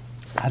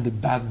 had a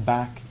bad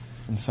back,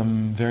 and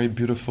some very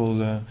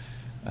beautiful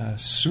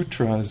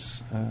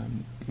sutras,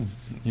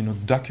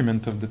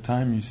 document of the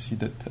time. You see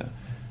that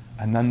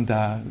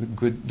Ananda,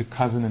 the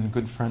cousin and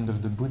good friend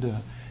of the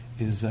Buddha,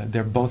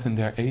 they're both in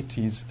their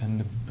 80s,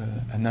 and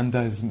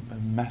Ananda is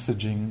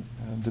massaging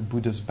the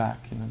Buddha's back.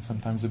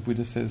 Sometimes the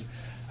Buddha says,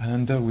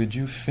 Ananda, would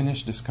you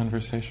finish this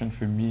conversation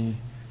for me,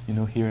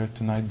 here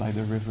tonight by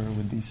the river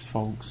with these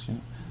folks,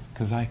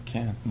 because I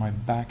can't, my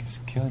back is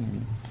killing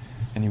me.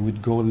 And he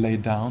would go lay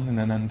down, and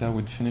Ananda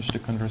would finish the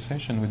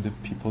conversation with the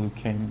people who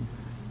came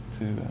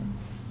to,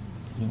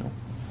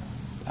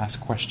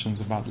 ask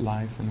questions about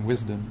life and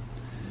wisdom.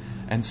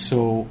 And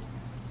so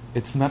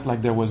it's not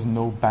like there was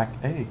no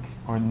backache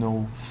or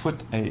no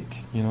foot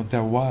ache.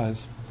 There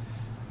was,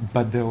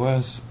 but there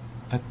was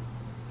a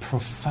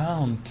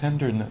profound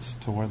tenderness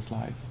towards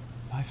life.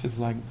 Life is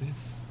like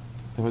this.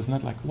 There was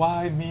not like,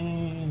 why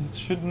me? It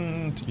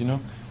shouldn't,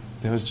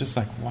 There was just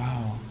like,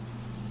 wow,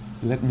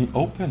 let me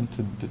open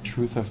to the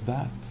truth of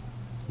that.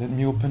 Let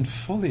me open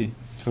fully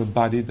to a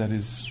body that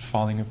is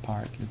falling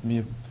apart. Let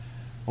me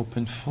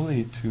open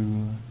fully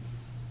to,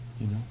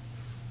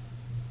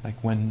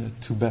 like when the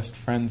two best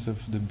friends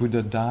of the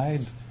Buddha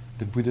died,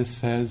 the Buddha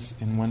says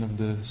in one of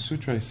the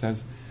sutras, he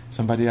says,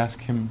 somebody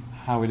asked him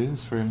how it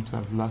is for him to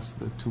have lost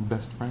the two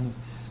best friends,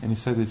 and he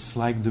said it's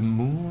like the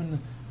moon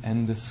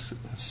and the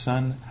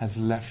sun has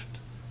left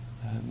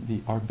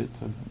the orbit,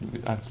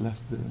 has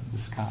left the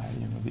sky,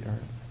 the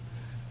earth.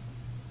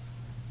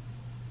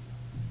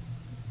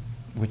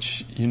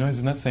 Which,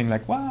 is not saying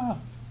like, wow,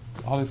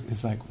 all this,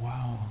 it's like,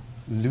 wow,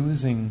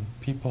 losing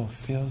people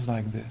feels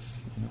like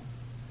this,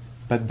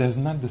 But there's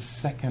not the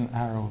second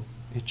arrow.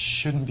 It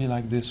shouldn't be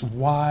like this.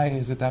 Why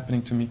is it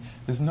happening to me?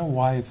 There's no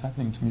why it's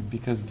happening to me,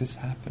 because this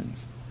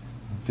happens.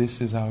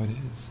 This is how it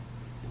is.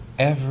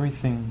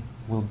 Everything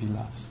will be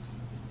lost.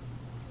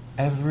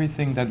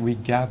 Everything that we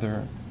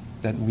gather,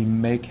 that we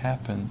make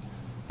happen,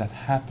 that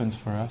happens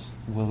for us,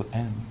 will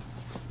end.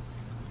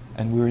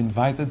 And we're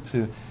invited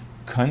to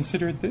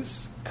consider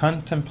this,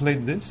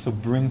 contemplate this, so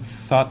bring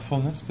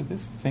thoughtfulness to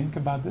this, think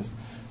about this.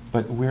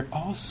 But we're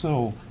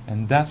also,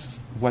 and that's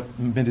what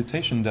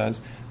meditation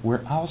does,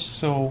 we're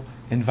also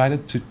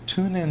invited to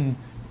tune in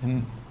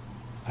and,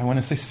 I want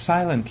to say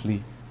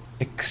silently,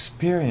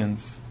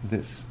 experience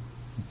this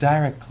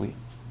directly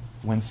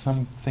when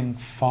something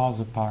falls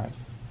apart.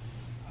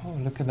 Oh,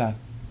 look at that.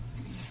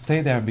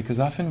 Stay there, because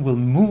often we'll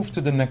move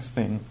to the next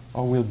thing,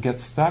 or we'll get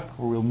stuck,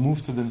 or we'll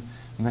move to the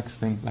next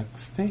thing. Like,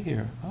 stay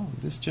here. Oh,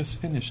 this just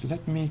finished.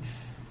 Let me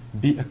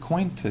be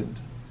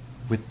acquainted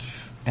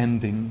with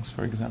endings,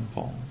 for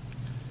example.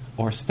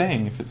 Or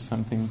staying, if it's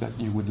something that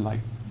you would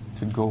like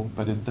to go,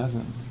 but it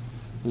doesn't.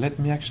 Let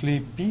me actually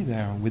be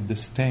there with the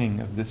staying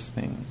of this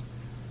thing.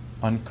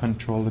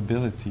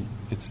 Uncontrollability.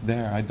 It's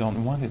there. I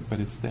don't want it, but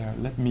it's there.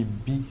 Let me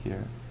be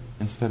here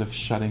instead of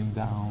shutting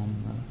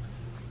down,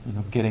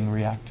 getting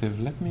reactive.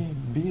 Let me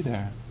be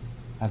there.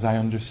 As I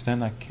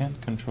understand, I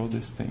can't control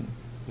this thing.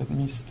 Let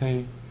me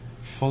stay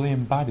fully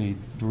embodied,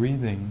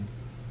 breathing.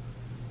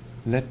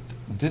 Let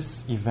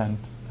this event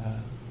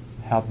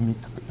help me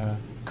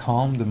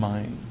calm the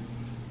mind,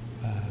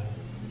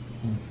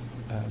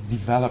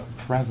 develop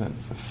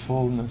presence, a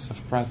fullness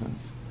of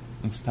presence,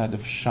 instead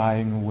of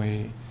shying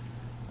away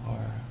or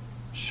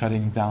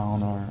shutting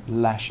down or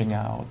lashing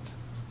out.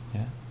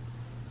 Yeah?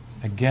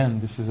 Again,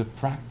 this is a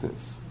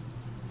practice.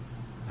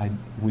 I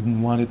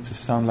wouldn't want it to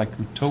sound like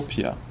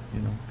utopia.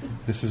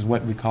 This is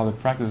what we call a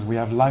practice. We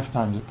have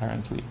lifetimes,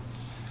 apparently,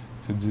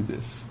 to do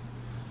this.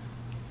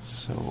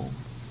 So,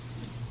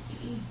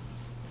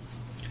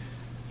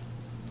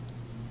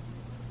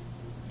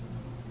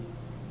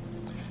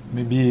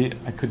 maybe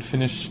I could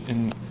finish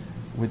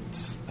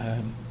with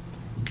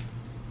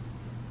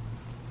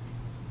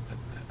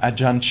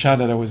Ajahn Chah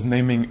that I was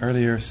naming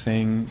earlier,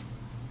 saying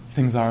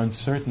things are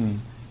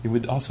uncertain, he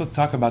would also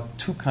talk about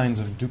two kinds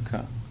of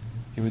dukkha.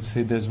 He would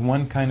say there's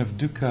one kind of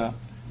dukkha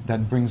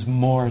that brings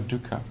more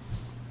dukkha,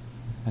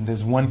 and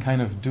there's one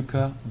kind of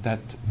dukkha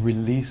that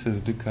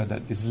releases dukkha,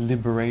 that is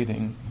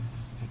liberating.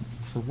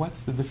 So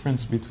what's the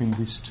difference between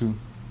these two?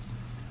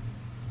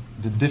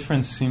 The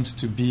difference seems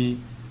to be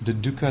the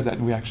dukkha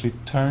that we actually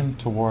turn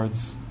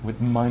towards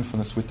with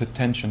mindfulness, with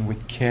attention,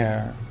 with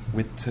care,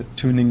 with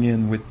tuning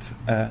in, with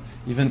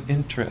even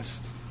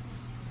interest.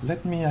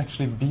 Let me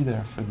actually be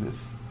there for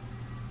this.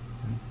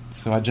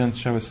 So Ajahn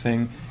Chah was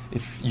saying,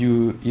 if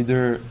you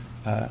either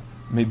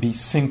maybe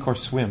sink or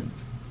swim,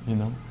 you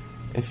know,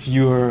 if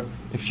you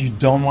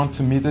don't want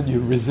to meet it,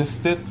 you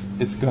resist it,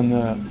 it's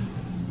gonna.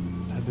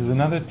 There's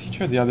another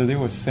teacher the other day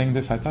was saying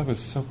this. I thought it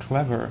was so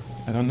clever.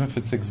 I don't know if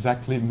it's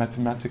exactly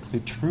mathematically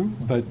true,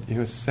 but they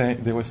were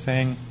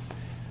saying,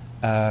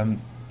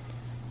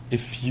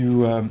 if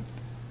you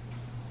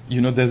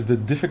there's the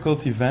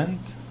difficult event,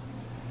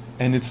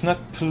 and it's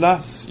not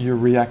plus your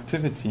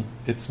reactivity,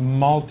 it's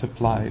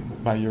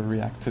multiplied by your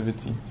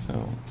reactivity.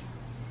 So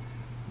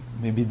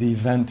maybe the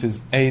event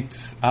is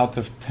 8 out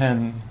of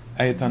 10,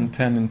 8 on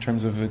 10 in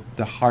terms of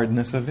the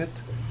hardness of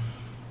it.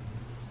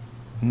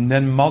 And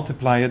then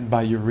multiply it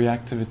by your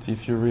reactivity.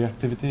 If your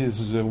reactivity is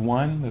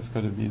 1, that's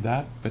going to be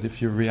that. But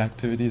if your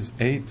reactivity is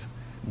 8,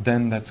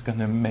 then that's going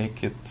to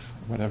make it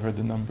whatever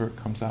the number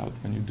comes out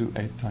when you do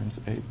 8 times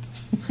 8.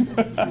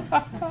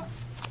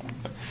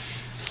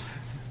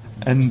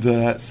 And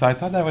so I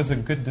thought that was a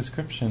good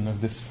description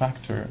of this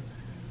factor.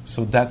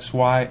 So that's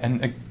why,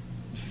 and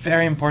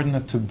very important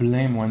not to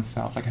blame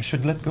oneself. Like, I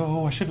should let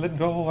go,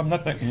 I'm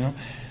not like,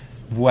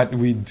 What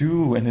we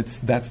do, and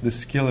that's the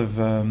skill of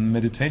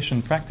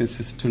meditation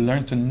practice, is to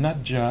learn to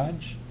not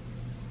judge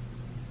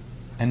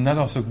and not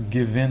also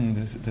give in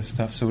this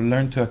stuff. So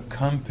learn to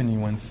accompany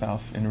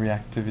oneself in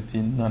reactivity,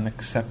 in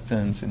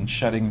non-acceptance, in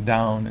shutting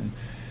down,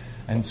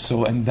 and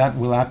that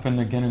will happen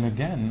again and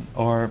again.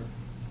 Or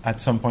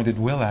at some point it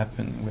will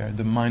happen where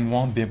the mind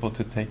won't be able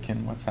to take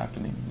in what's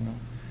happening.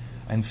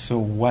 And so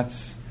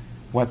what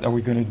are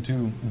we going to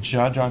do?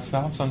 Judge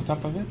ourselves on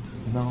top of it?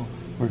 No.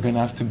 We're going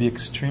to have to be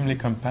extremely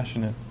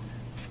compassionate.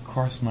 Of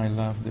course, my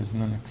love,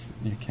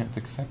 you can't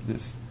accept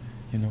this.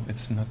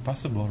 It's not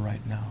possible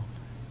right now.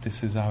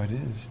 This is how it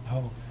is.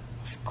 Oh,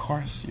 of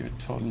course, you're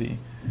totally...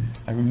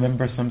 I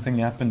remember something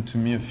happened to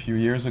me a few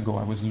years ago.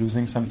 I was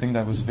losing something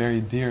that was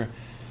very dear,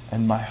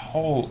 and my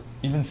whole,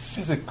 even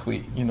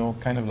physically,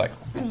 kind of like,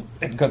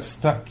 it got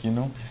stuck,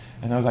 And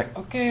I was like,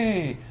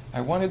 okay, I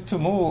wanted to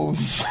move,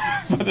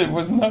 but it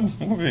was not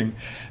moving.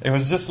 It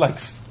was just like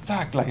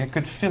stuck, like I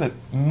could feel it,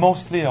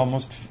 mostly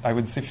almost, I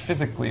would say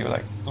physically,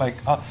 like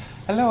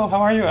hello,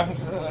 how are you?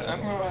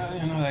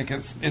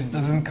 It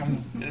doesn't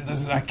come,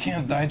 I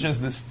can't digest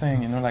this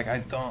thing, it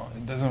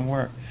doesn't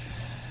work.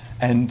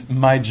 And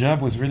my job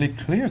was really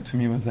clear to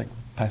me, was like,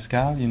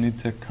 Pascal, you need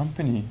to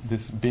accompany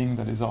this being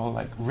that is all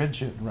like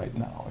rigid right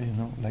now,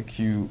 like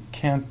you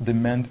can't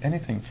demand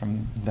anything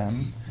from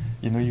them,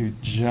 you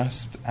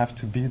just have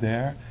to be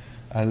there.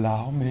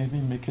 Allow, maybe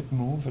make it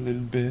move a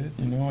little bit,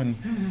 and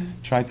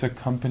try to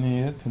accompany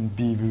it and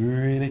be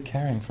really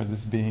caring for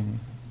this being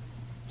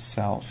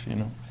self,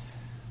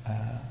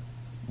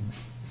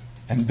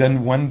 And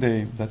then one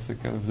day, that's the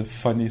kind of the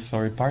funny,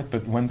 sorry part,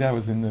 but one day I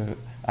was in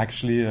I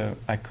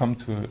come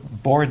to a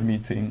board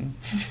meeting,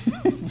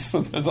 so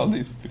there's all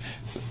these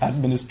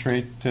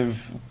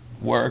administrative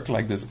work,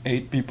 like there's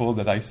 8 people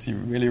that I see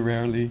really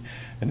rarely,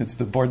 and it's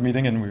the board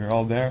meeting and we're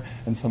all there,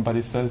 and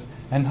somebody says,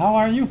 and how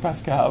are you,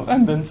 Pascal?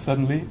 And then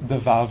suddenly the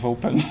valve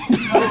opened.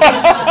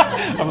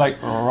 I'm like,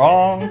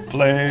 wrong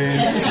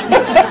place.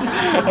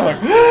 I'm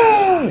like,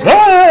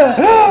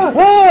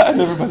 and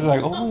everybody's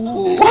like,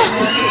 oh.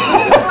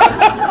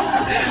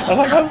 I was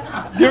like, oh,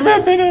 give me a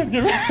minute,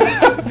 and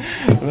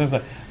I was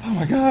like, oh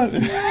my God.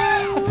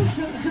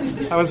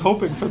 I was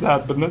hoping for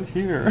that, but not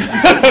here.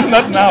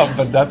 Not now,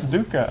 but that's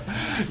dukkha.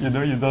 You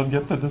don't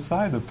get to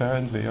decide,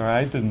 apparently, or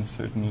I didn't,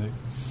 certainly.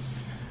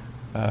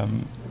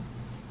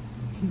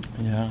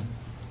 Yeah.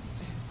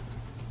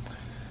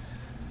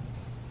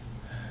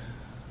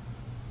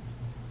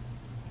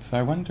 So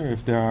I wonder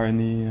if there are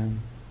any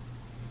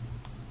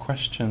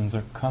questions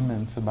or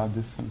comments about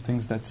this, some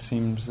things that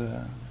seems...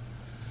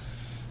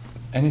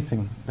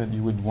 anything that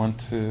you would want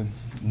to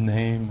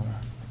name or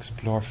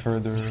explore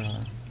further or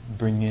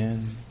bring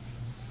in.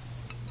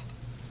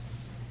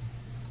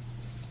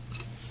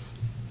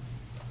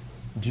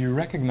 Do you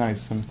recognize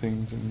some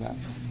things in that?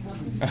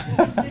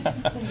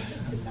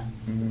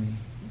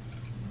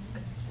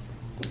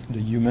 The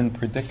human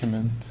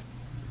predicament.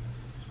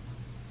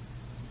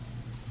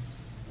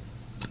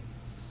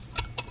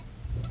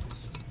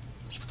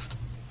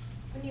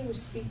 When you were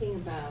speaking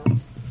about the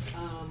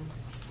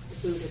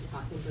Buddha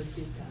talking about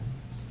dukkha,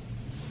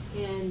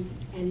 and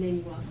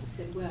then you also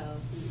said, well,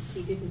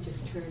 he didn't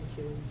just turn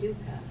to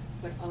dukkha,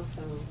 but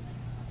also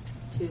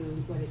to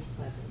what is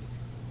pleasant.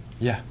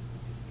 Yeah.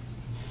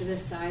 To the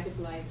side of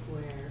life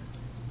where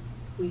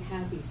we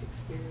have these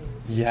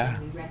experiences, yeah,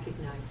 and we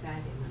recognize that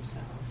in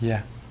ourselves.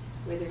 Yeah.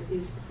 where there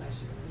is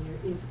pleasure and there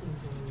is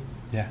enjoyment.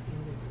 Yeah.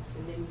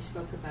 And then you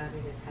spoke about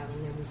it as how,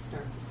 and then we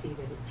start to see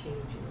that it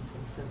changes,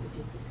 and so the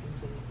dukkha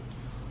comes in again.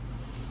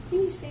 Can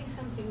you say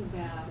something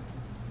about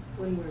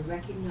when we're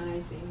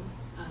recognizing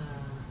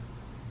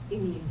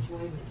in the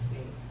enjoyment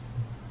phase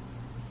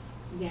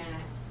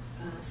that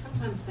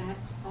sometimes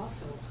that's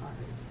also hard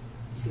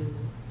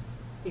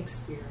to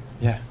experience?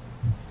 Yeah.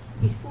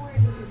 Before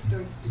it even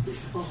starts to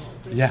dissolve.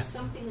 Yeah. There's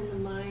something in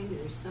the mind,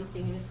 there's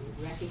something in us,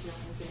 we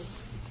recognize it,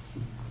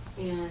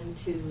 and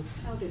to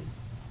how to,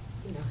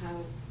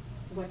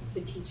 what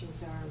the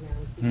teachings are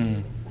around dealing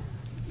with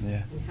that,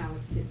 Yeah. and how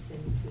it fits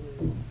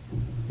into.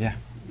 Yeah,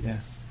 yeah.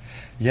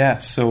 Yeah,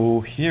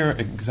 so here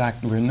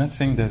we're not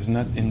saying there's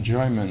not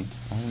enjoyment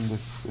in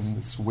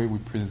this way we're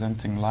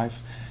presenting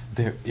life.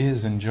 There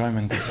is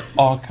enjoyment. There's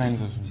all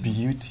kinds of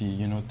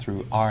beauty,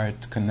 through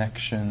art,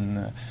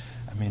 connection.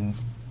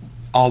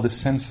 All the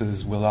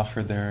senses will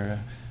offer their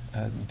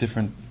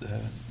different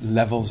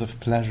levels of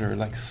pleasure,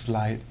 like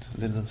slight,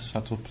 little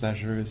subtle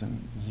pleasures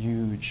and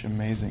huge,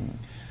 amazing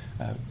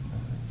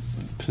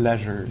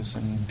pleasures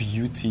and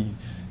beauty.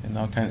 And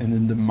all kind, and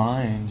in the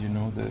mind,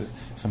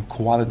 some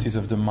qualities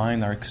of the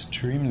mind are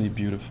extremely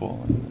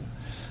beautiful.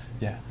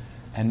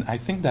 And I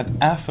think that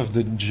half of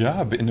the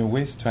job, in a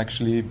way, is to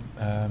actually,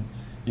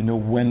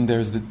 when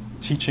there's the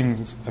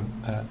teachings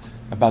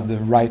about the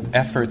right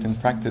effort in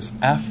practice,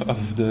 half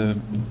of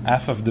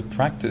the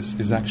practice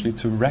is actually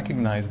to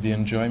recognize the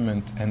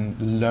enjoyment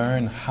and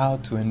learn how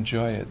to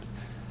enjoy it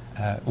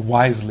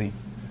wisely.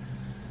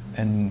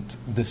 And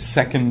the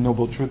second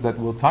noble truth that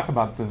we'll talk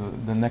about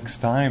the next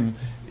time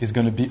is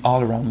going to be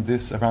all around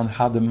this, around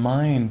how the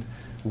mind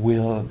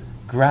will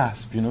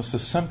grasp, So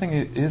something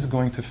is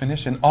going to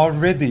finish, and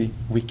already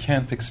we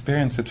can't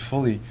experience it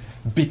fully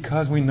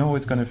because we know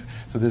it's going to.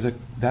 So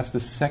that's the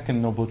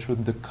second noble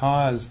truth. The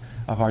cause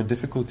of our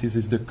difficulties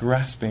is the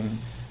grasping,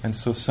 and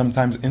so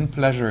sometimes in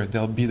pleasure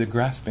there'll be the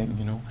grasping,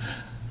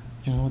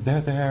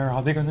 they're there.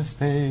 Are they going to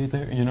stay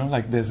there?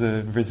 Like there's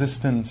a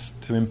resistance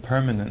to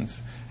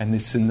impermanence, and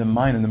it's in the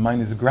mind, and the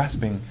mind is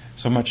grasping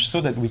so much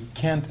so that we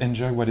can't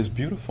enjoy what is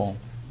beautiful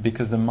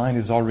because the mind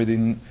is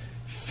already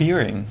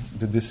fearing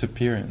the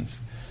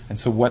disappearance. And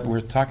so what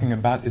we're talking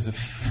about is a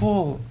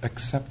full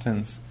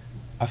acceptance.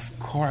 Of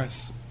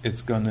course,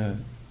 it's going to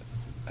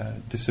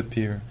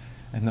disappear,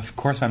 and of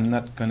course, I'm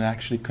not going to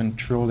actually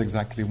control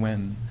exactly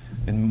when.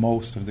 In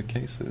most of the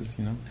cases,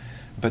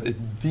 But a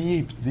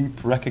deep,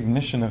 deep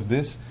recognition of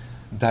this,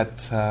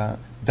 that's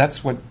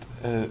what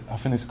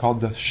often is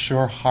called the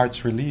sure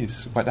heart's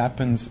release. What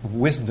happens,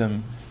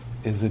 wisdom,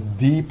 is a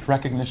deep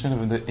recognition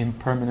of the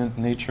impermanent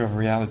nature of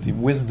reality.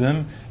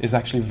 Wisdom is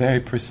actually very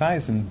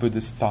precise in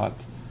Buddhist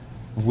thought.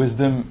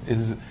 Wisdom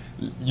is,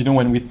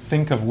 when we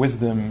think of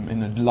wisdom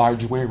in a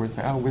large way, we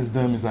say,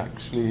 wisdom is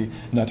actually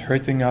not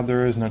hurting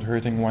others, not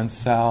hurting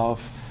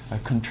oneself,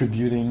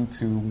 contributing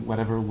to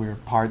whatever we're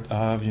part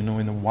of, in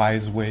a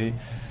wise way.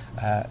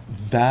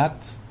 That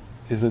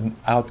is an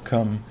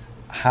outcome.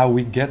 How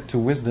we get to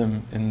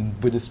wisdom in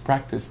Buddhist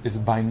practice is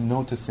by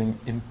noticing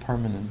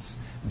impermanence,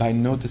 by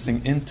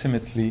noticing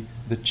intimately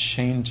the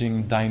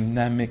changing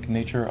dynamic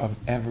nature of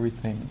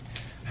everything,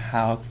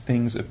 how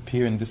things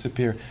appear and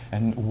disappear.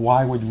 And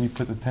why would we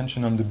put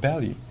attention on the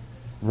belly,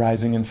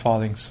 rising and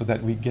falling, so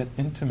that we get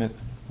intimate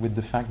with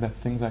the fact that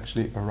things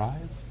actually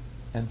arise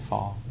and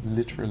fall,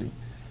 literally.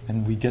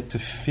 And we get to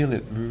feel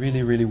it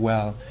really, really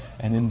well.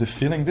 And in the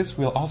feeling this,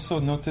 we'll also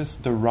notice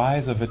the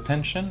rise of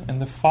attention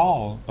and the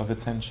fall of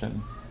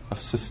attention, of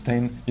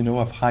sustained,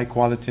 of high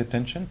quality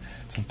attention.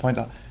 At some point,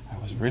 I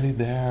was really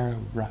there,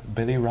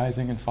 belly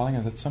rising and falling,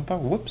 and at some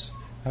point, whoops,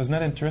 I was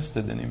not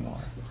interested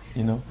anymore.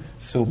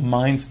 So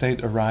mind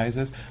state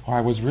arises, or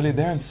I was really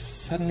there, and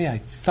suddenly I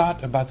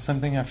thought about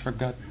something I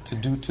forgot to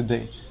do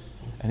today,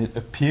 and it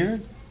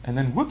appeared, and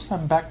then whoops,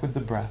 I'm back with the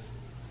breath,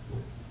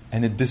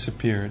 and it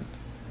disappeared.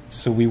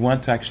 So we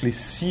want to actually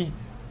see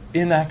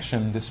in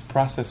action this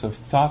process of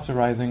thoughts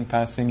arising,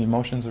 passing,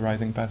 emotions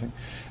arising, passing,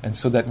 and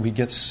so that we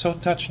get so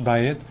touched by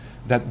it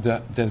that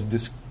there's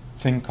this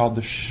thing called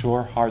the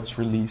sure heart's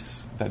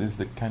release that is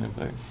the kind of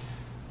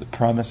the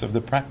promise of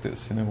the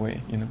practice in a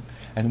way,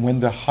 And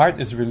when the heart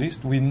is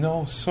released, we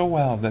know so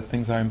well that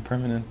things are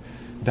impermanent,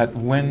 that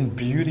when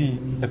beauty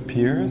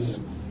appears,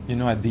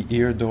 at the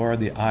ear door,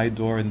 the eye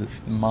door, in the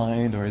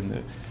mind, or in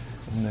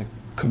the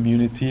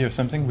community or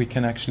something, we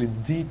can actually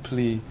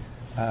deeply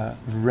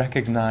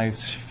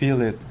recognize,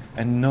 feel it,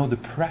 and know the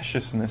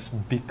preciousness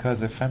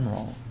because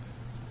ephemeral,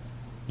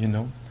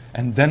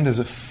 And then there's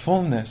a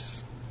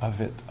fullness of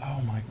it.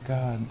 Oh my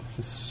God, this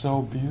is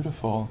so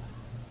beautiful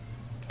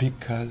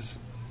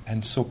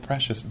and so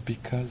precious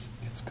because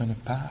it's going to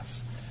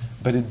pass.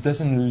 But it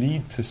doesn't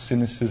lead to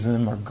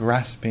cynicism or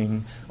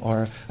grasping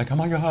or like, oh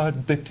my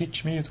God, they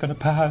teach me it's going to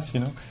pass,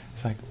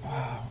 It's like,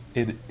 wow,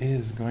 it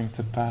is going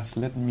to pass.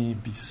 Let me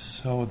be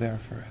so there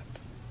for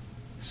it.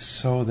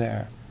 So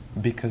there.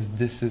 Because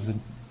this is a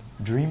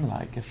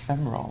dreamlike,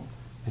 ephemeral.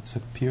 It's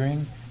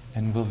appearing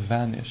and will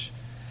vanish.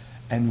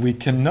 And we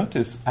can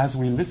notice, as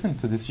we listen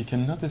to this, you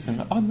can notice,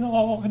 oh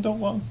no, I don't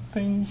want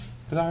things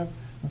that are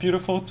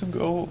beautiful to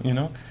go,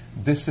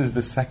 This is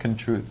the second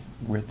truth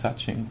we're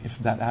touching. If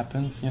that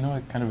happens,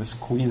 a kind of a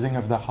squeezing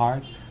of the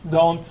heart,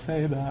 don't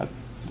say that.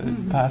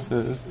 It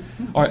passes.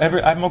 Or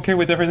I'm okay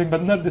with everything,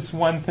 but not this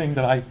one thing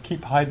that I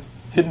keep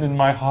hidden in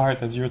my heart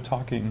as you're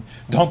talking.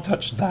 Don't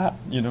touch that,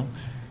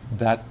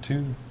 That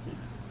too.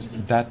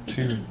 That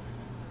too.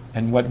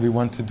 And what we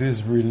want to do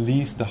is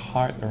release the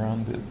heart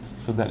around it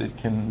so that it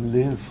can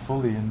live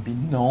fully and be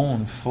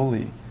known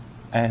fully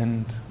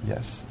and,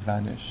 yes,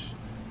 vanish.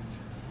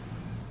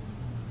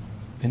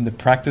 In the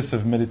practice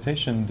of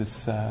meditation,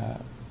 this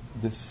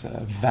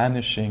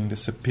vanishing,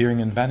 this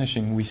appearing and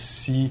vanishing,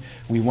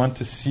 we want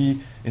to see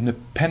in a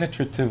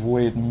penetrative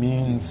way. It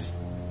means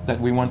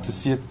that we want to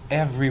see it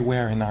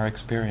everywhere in our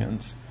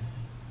experience,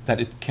 that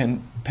it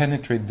can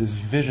penetrate this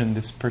vision,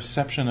 this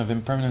perception of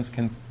impermanence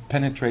can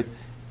penetrate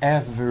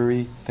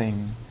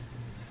everything.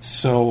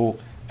 So,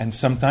 and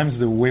sometimes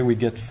the way we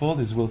get full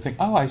is we'll think,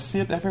 I see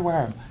it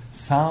everywhere.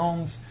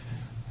 Sounds,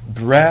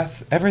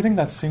 breath, everything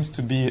that seems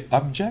to be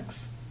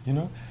objects,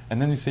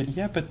 and then you say,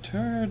 yeah, but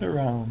turn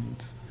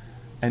around.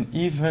 And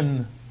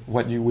even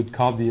what you would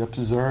call the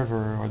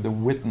observer or the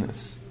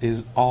witness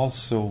is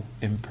also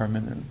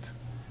impermanent.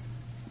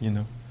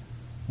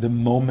 The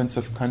moments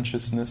of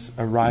consciousness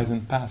arise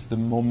and pass. The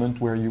moment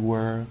where you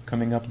were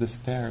coming up the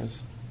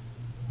stairs,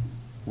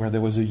 where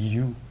there was a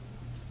you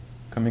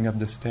coming up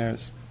the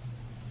stairs,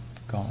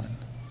 gone.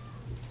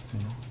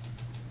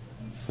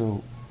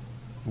 So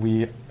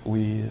we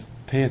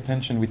pay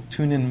attention, we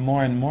tune in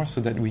more and more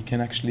so that we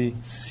can actually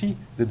see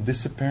the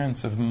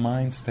disappearance of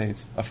mind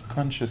states, of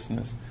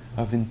consciousness,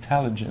 of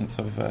intelligence,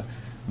 of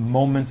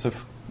moments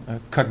of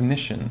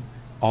cognition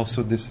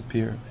also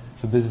disappear.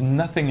 So there's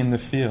nothing in the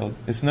field.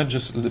 It's not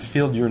just the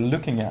field you're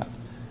looking at,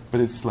 but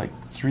it's like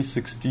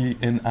 360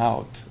 in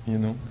out,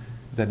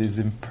 that is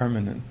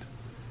impermanent.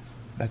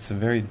 That's a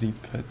very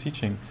deep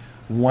teaching.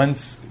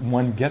 Once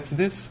one gets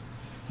this,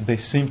 they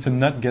seem to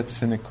not get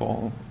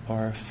cynical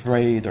or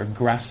afraid or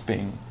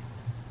grasping.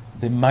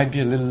 There might be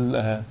a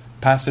little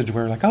passage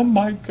where like, oh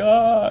my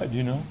God,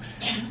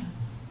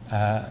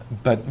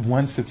 but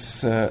once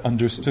it's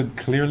understood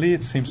clearly,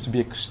 it seems to be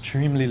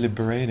extremely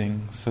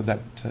liberating, so that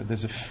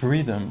there's a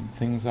freedom.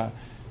 Things are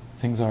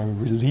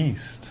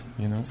released,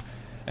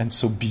 and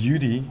so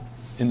beauty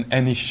in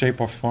any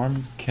shape or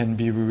form can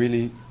be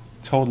really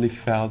totally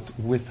felt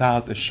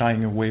without a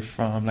shying away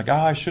from, like,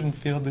 I shouldn't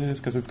feel this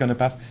because it's going to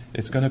pass.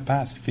 It's going to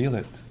pass. Feel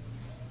it,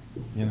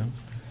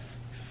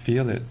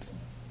 feel it.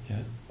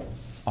 Yeah.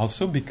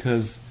 Also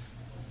because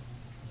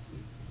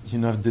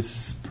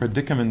this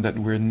predicament that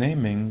we're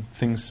naming,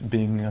 things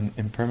being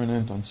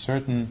impermanent,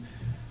 uncertain,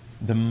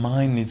 the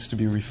mind needs to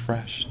be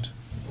refreshed.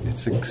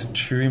 It's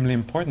extremely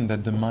important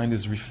that the mind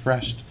is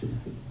refreshed,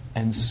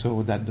 and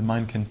so that the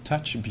mind can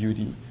touch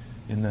beauty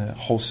in a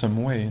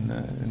wholesome way,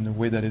 in a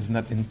way that is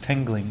not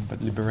entangling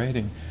but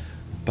liberating.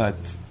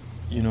 But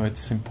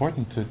it's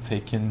important to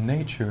take in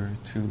nature,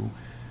 to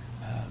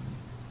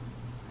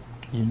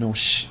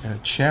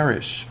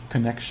cherish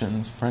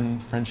connections,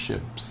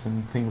 friendships,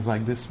 and things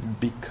like this,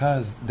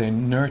 because they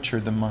nurture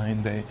the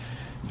mind.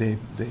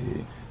 They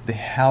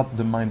help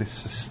the mind. They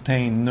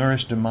sustain,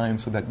 nourish the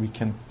mind, so that we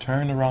can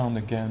turn around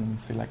again and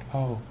say, like,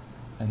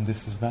 and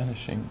this is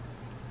vanishing.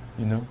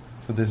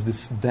 So there's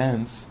this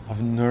dance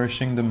of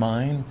nourishing the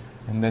mind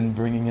and then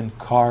bringing in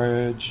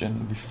courage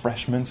and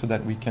refreshment so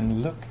that we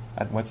can look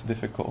at what's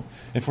difficult.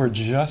 If we're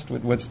just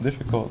with what's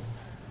difficult,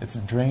 it's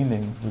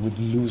draining. We would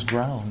lose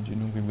ground.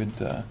 We would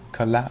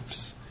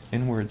collapse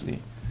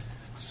inwardly.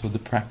 So the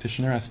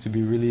practitioner has to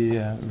be really,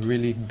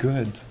 really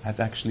good at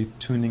actually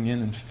tuning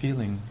in and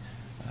feeling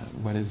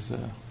what is,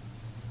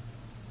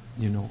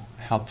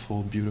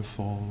 helpful,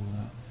 beautiful,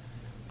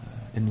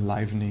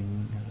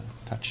 enlivening,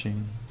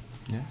 touching.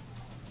 Yeah.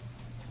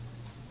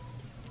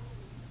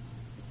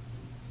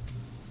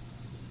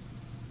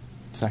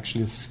 It's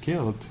actually a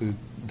skill to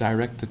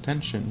direct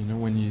attention.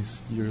 When you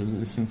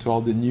listen to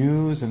all the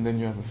news and then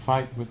you have a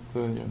fight with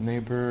your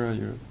neighbor or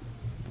your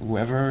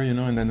whoever,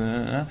 and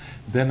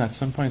then at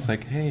some point it's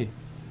like, hey,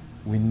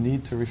 we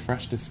need to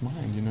refresh this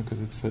mind,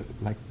 because it's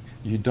like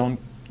you don't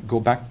go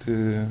back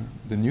to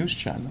the news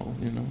channel,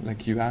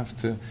 like you have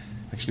to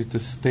actually to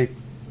stay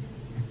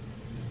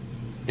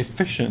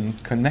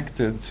efficient,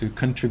 connected, to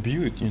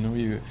contribute.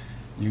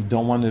 You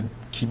don't want to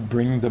keep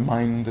bringing the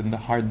mind and the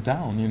heart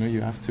down.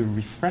 You have to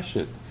refresh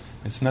it.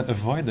 It's not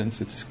avoidance,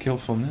 it's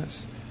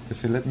skillfulness. To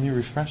say, let me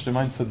refresh the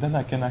mind so then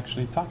I can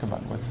actually talk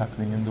about what's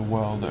happening in the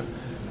world or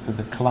to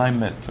the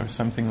climate or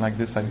something like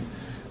this.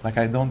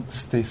 I don't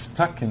stay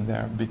stuck in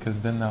there,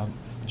 because then I'll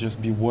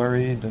just be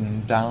worried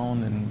and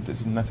down, and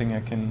there's nothing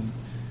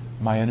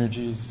my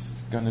energy is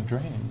going to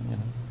drain,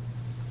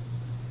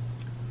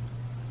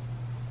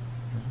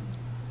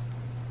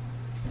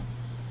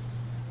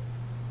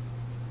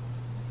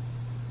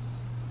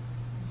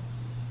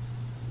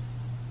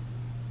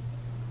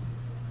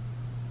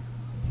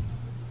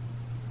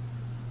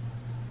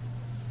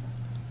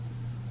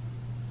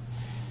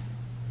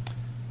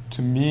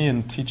 To me,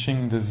 in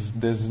teaching, there's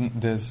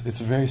it's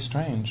very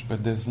strange,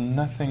 but there's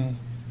nothing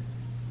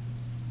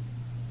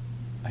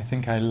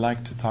think I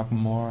like to talk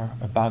more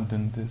about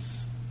than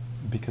this,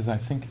 because I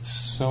think it's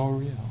so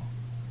real.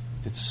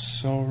 It's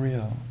so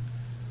real.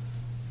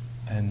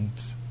 And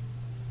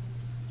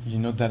you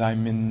know that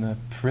I'm in a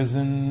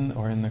prison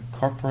or in a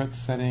corporate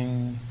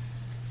setting,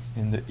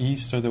 in the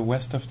east or the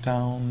west of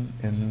town,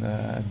 in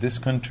this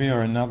country or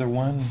another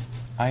one.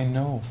 I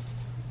know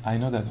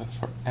that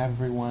for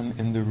everyone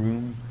in the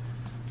room,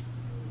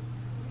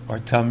 or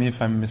tell me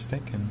if I'm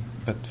mistaken,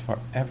 but for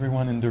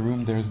everyone in the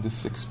room there's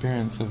this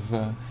experience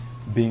of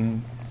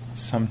being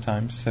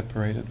sometimes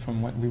separated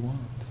from what we want,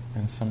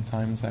 and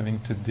sometimes having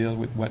to deal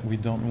with what we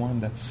don't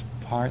want. That's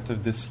part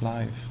of this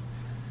life,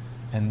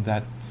 and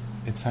that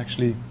it's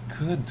actually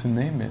good to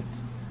name it.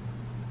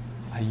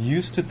 I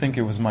used to think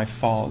it was my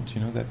fault,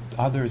 that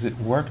others, it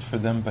worked for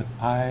them, but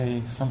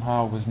I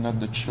somehow was not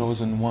the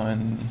chosen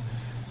one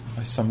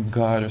by some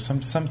god or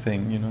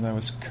something, that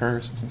was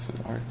cursed,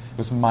 or it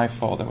was my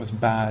fault, that was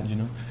bad,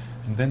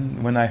 And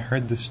then when I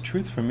heard this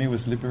truth, for me it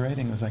was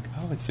liberating. It was like,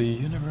 oh, it's a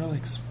universal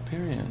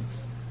experience.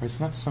 Or it's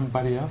not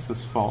somebody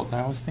else's fault.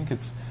 I always think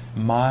it's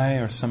my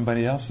or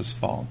somebody else's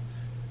fault.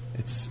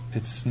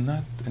 It's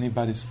not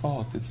anybody's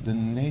fault. It's the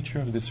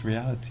nature of this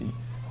reality.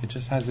 It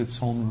just has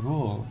its own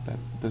rule that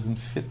doesn't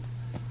fit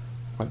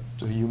what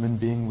a human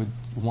being would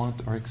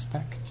want or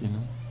expect,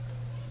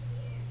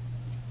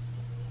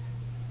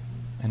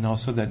 And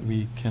also that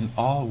we can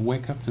all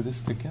wake up to this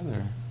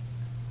together.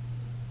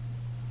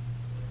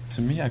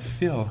 To me, I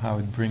feel how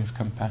it brings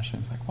compassion.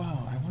 It's like,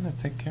 wow, I want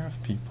to take care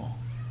of people.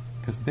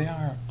 Because they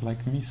are,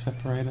 like me,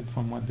 separated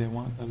from what they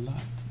want a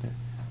lot.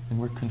 And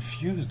we're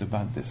confused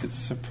about this. It's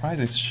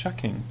surprising, it's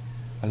shocking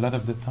a lot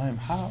of the time.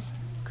 How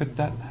could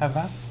that have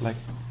happened?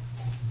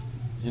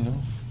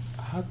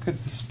 How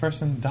could this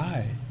person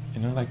die?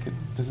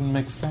 It doesn't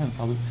make sense.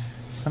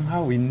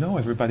 Somehow we know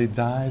everybody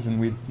dies,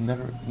 and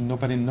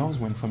nobody knows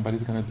when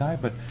somebody's going to die,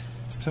 but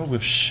still we're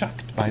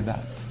shocked by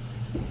that.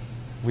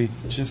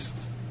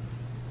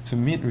 To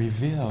me it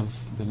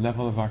reveals the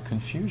level of our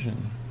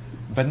confusion,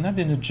 but not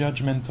in a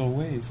judgmental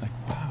way. It's like,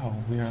 wow,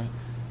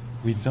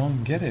 we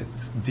don't get it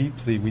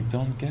deeply. We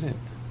don't get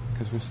it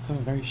because we're still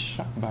very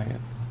shocked by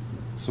it.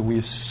 So we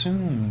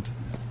assumed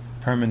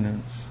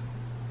permanence.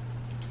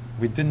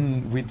 We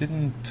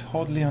didn't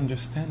totally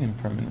understand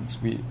impermanence.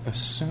 We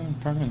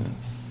assumed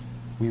permanence.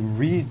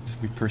 We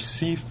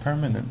perceive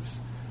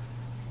permanence,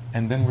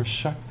 and then we're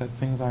shocked that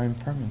things are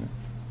impermanent.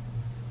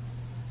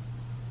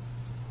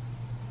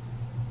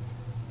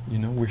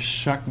 We're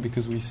shocked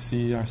because we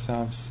see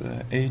ourselves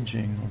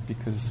aging, or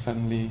because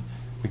suddenly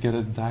we get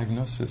a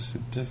diagnosis.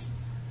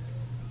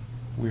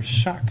 We're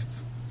shocked.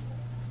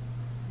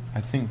 I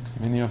think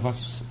many of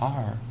us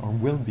are, or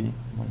will be,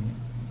 when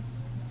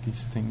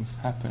these things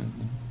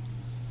happen.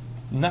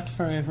 Not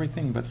for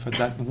everything, but for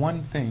that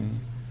one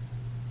thing.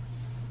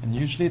 And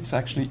usually it's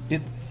actually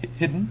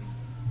hidden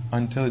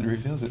until it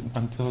reveals it,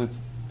 until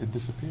it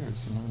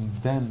disappears. And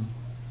then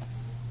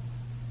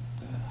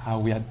how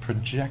we had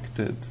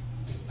projected,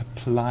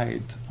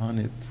 applied on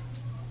it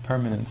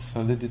permanence,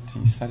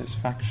 solidity,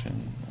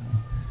 satisfaction,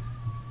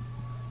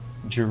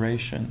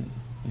 duration,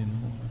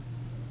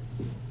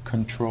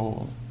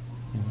 control,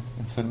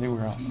 and suddenly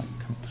we're all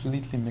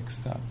completely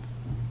mixed up.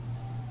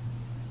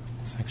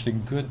 It's actually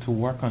good to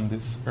work on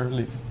this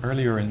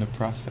earlier in the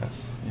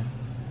process. Yeah?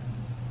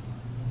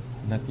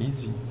 Not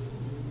easy.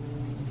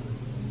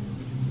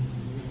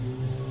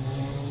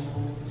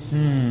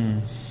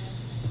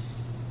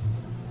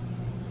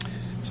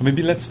 So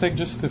maybe let's take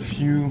just a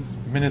few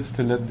minutes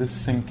to let this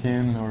sink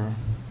in, or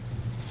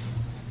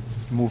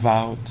move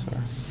out,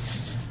 or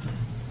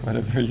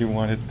whatever you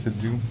want it to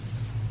do.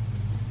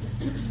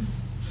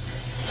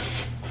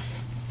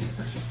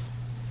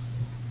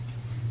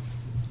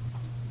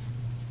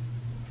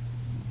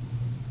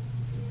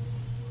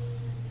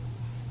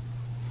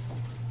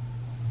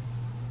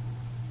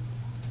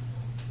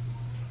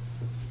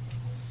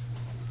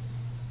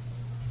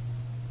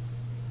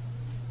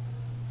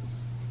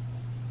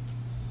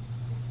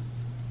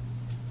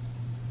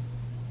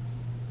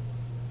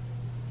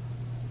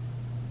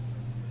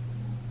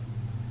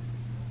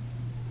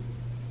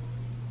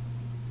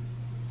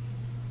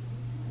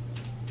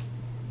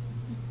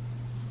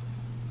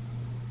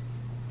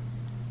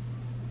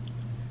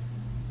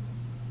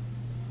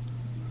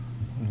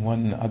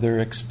 One other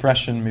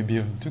expression maybe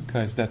of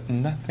dukkha is that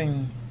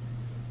nothing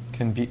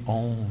can be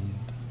owned,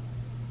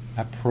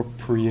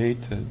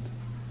 appropriated.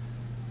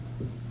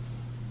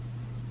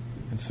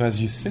 And so as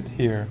you sit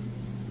here,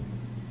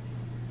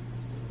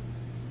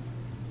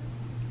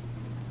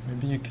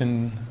 maybe you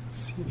can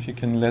see if you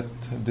can let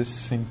this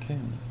sink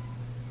in.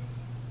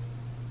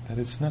 That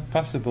it's not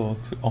possible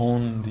to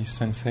own these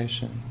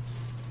sensations.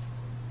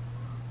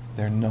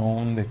 They're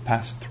known, they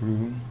pass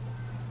through,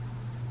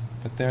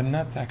 but they're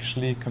not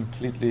actually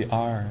completely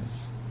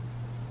ours.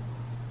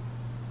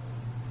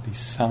 These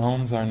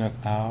sounds are not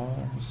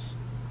ours.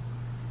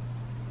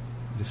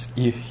 This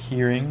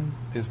hearing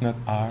is not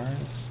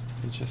ours.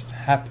 They just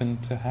happen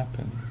to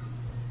happen.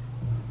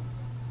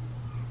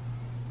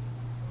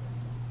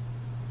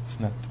 It's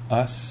not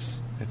us,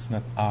 it's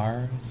not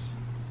ours.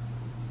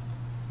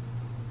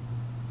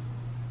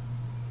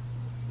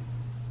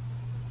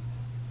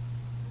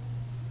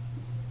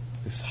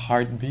 This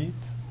heartbeat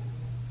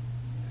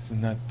is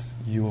not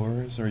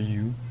yours or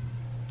you.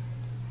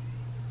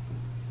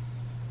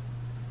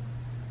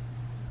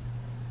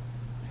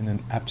 In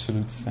an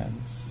absolute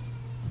sense.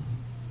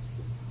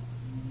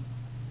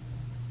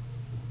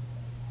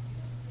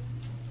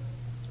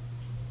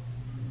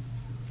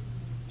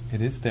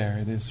 It is there,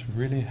 it is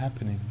really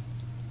happening.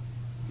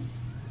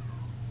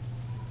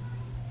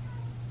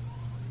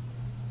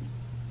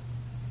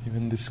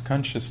 Even this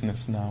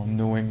consciousness now,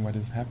 knowing what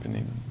is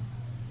happening,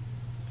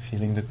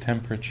 feeling the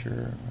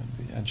temperature,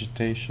 or the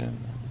agitation,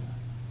 or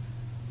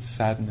the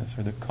sadness,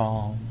 or the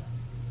calm,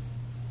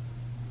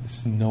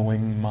 this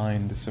knowing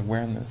mind, this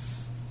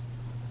awareness.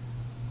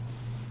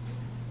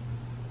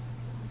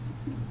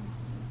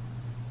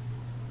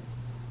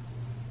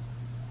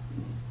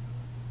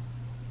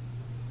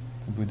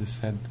 The Buddha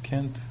said,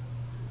 can't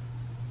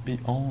be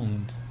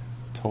owned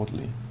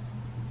totally.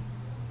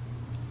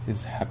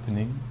 Is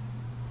happening.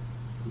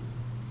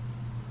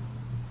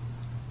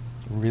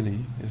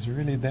 Really, is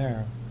really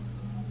there.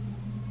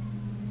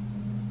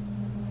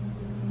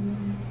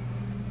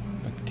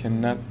 But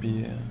cannot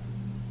be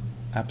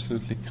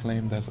absolutely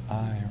claimed as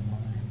I or mine.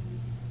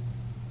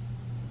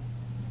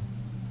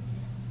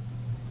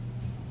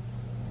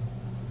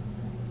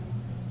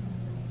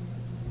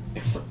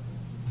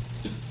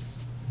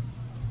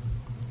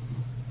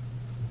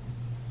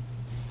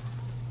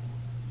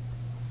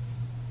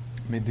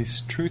 May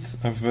this truth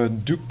of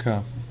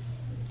dukkha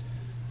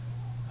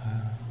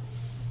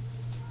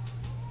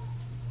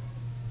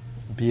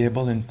be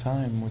able in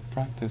time with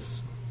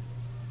practice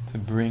to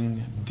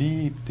bring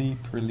deep,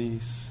 deep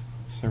release,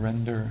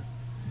 surrender,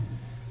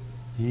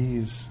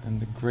 ease,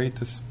 and the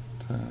greatest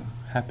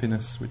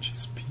happiness, which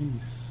is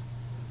peace.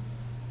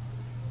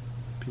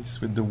 Peace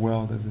with the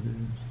world as it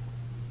is.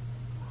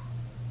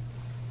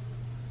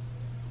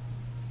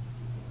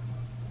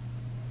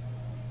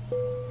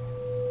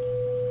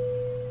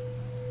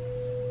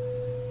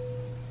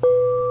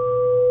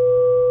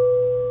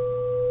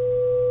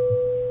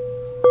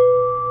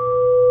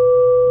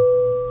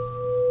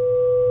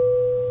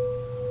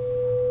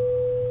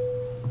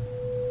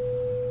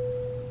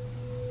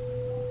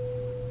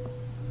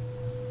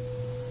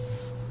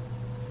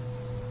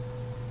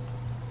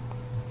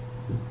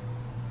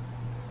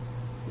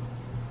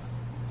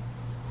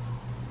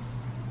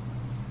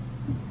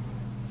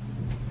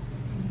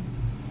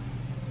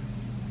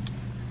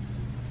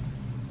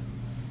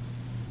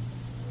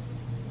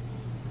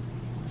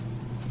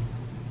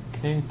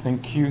 Okay,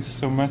 thank you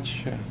so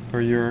much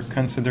for your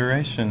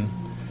consideration.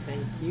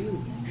 Thank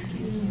you.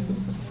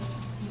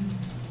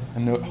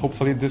 And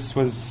hopefully this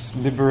was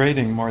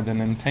liberating more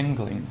than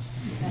entangling.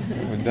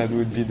 That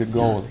would be the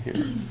goal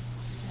here.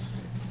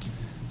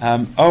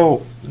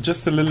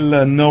 Just a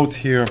little note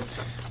here.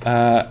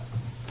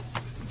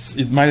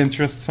 It might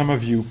interest some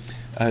of you.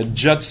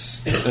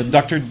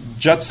 Dr.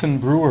 Judson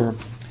Brewer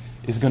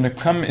is going to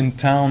come in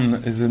town.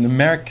 Is an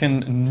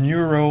American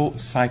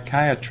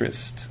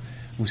neuropsychiatrist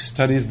who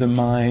studies the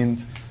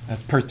mind,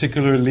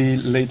 particularly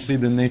lately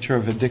the nature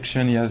of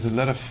addiction. He has a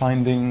lot of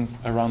findings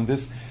around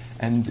this.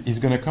 And he's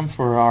going to come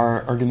for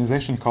our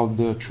organization called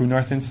the True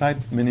North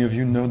Insight. Many of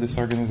you know this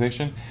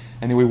organization.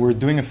 Anyway, we're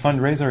doing a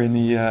fundraiser, and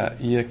he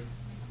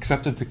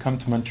accepted to come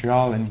to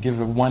Montreal and give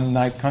a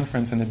one-night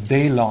conference and a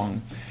day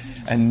long.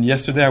 And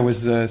yesterday I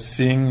was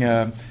seeing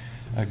a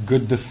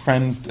good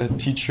friend,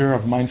 teacher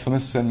of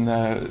mindfulness, and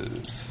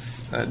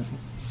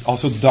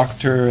also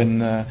doctor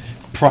and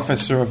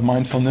professor of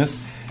mindfulness.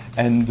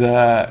 And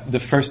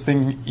the first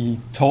thing he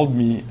told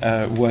me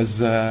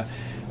was,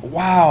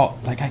 wow,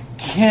 like I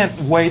can't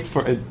wait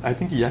for it. I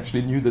think he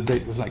actually knew the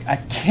date. It was like, I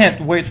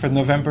can't wait for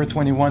November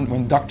 21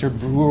 when Dr.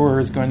 Brewer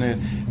is going to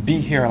be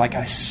here. Like,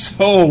 I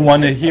so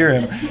want to hear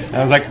him. And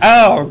I was like,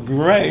 oh,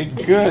 great,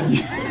 good.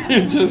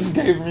 You just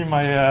gave me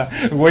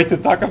my way to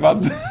talk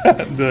about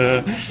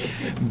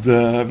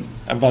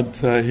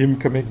him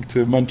coming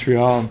to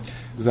Montreal.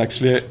 It's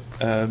actually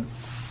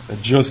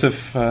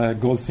Joseph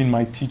Goldstein,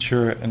 my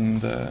teacher,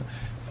 and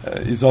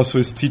is also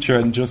his teacher.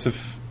 And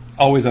Joseph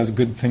always has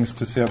good things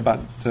to say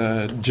about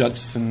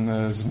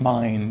Judson's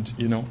mind,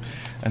 you know.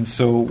 And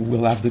so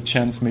we'll have the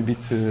chance maybe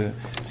to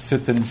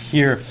sit and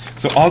hear.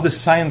 So all the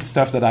science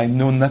stuff that I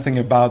know nothing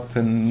about,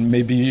 and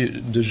maybe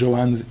the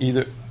Johannes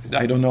either,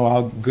 I don't know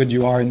how good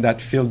you are in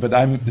that field, but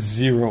I'm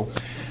zero.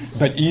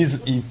 But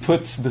he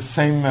puts the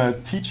same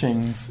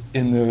teachings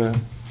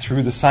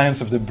through the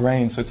science of the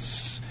brain. So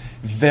it's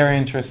very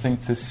interesting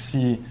to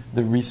see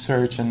the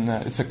research, and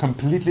it's a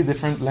completely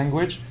different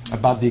language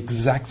about the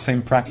exact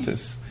same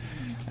practice.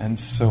 And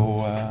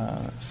so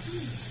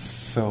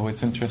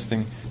it's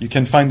interesting. You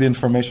can find the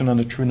information on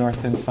the True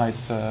North Insight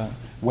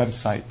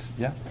website.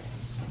 Yeah?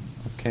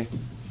 Okay.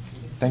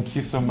 Thank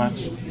you so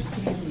much.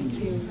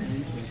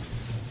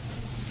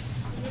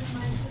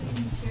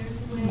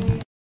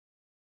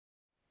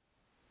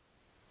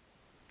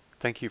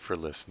 Thank you for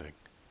listening.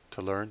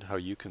 To learn how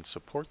you can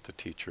support the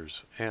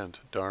teachers and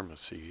Dharma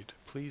Seed,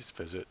 please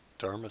visit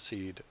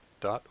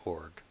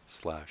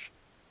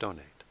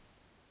dharmaseed.org/donate.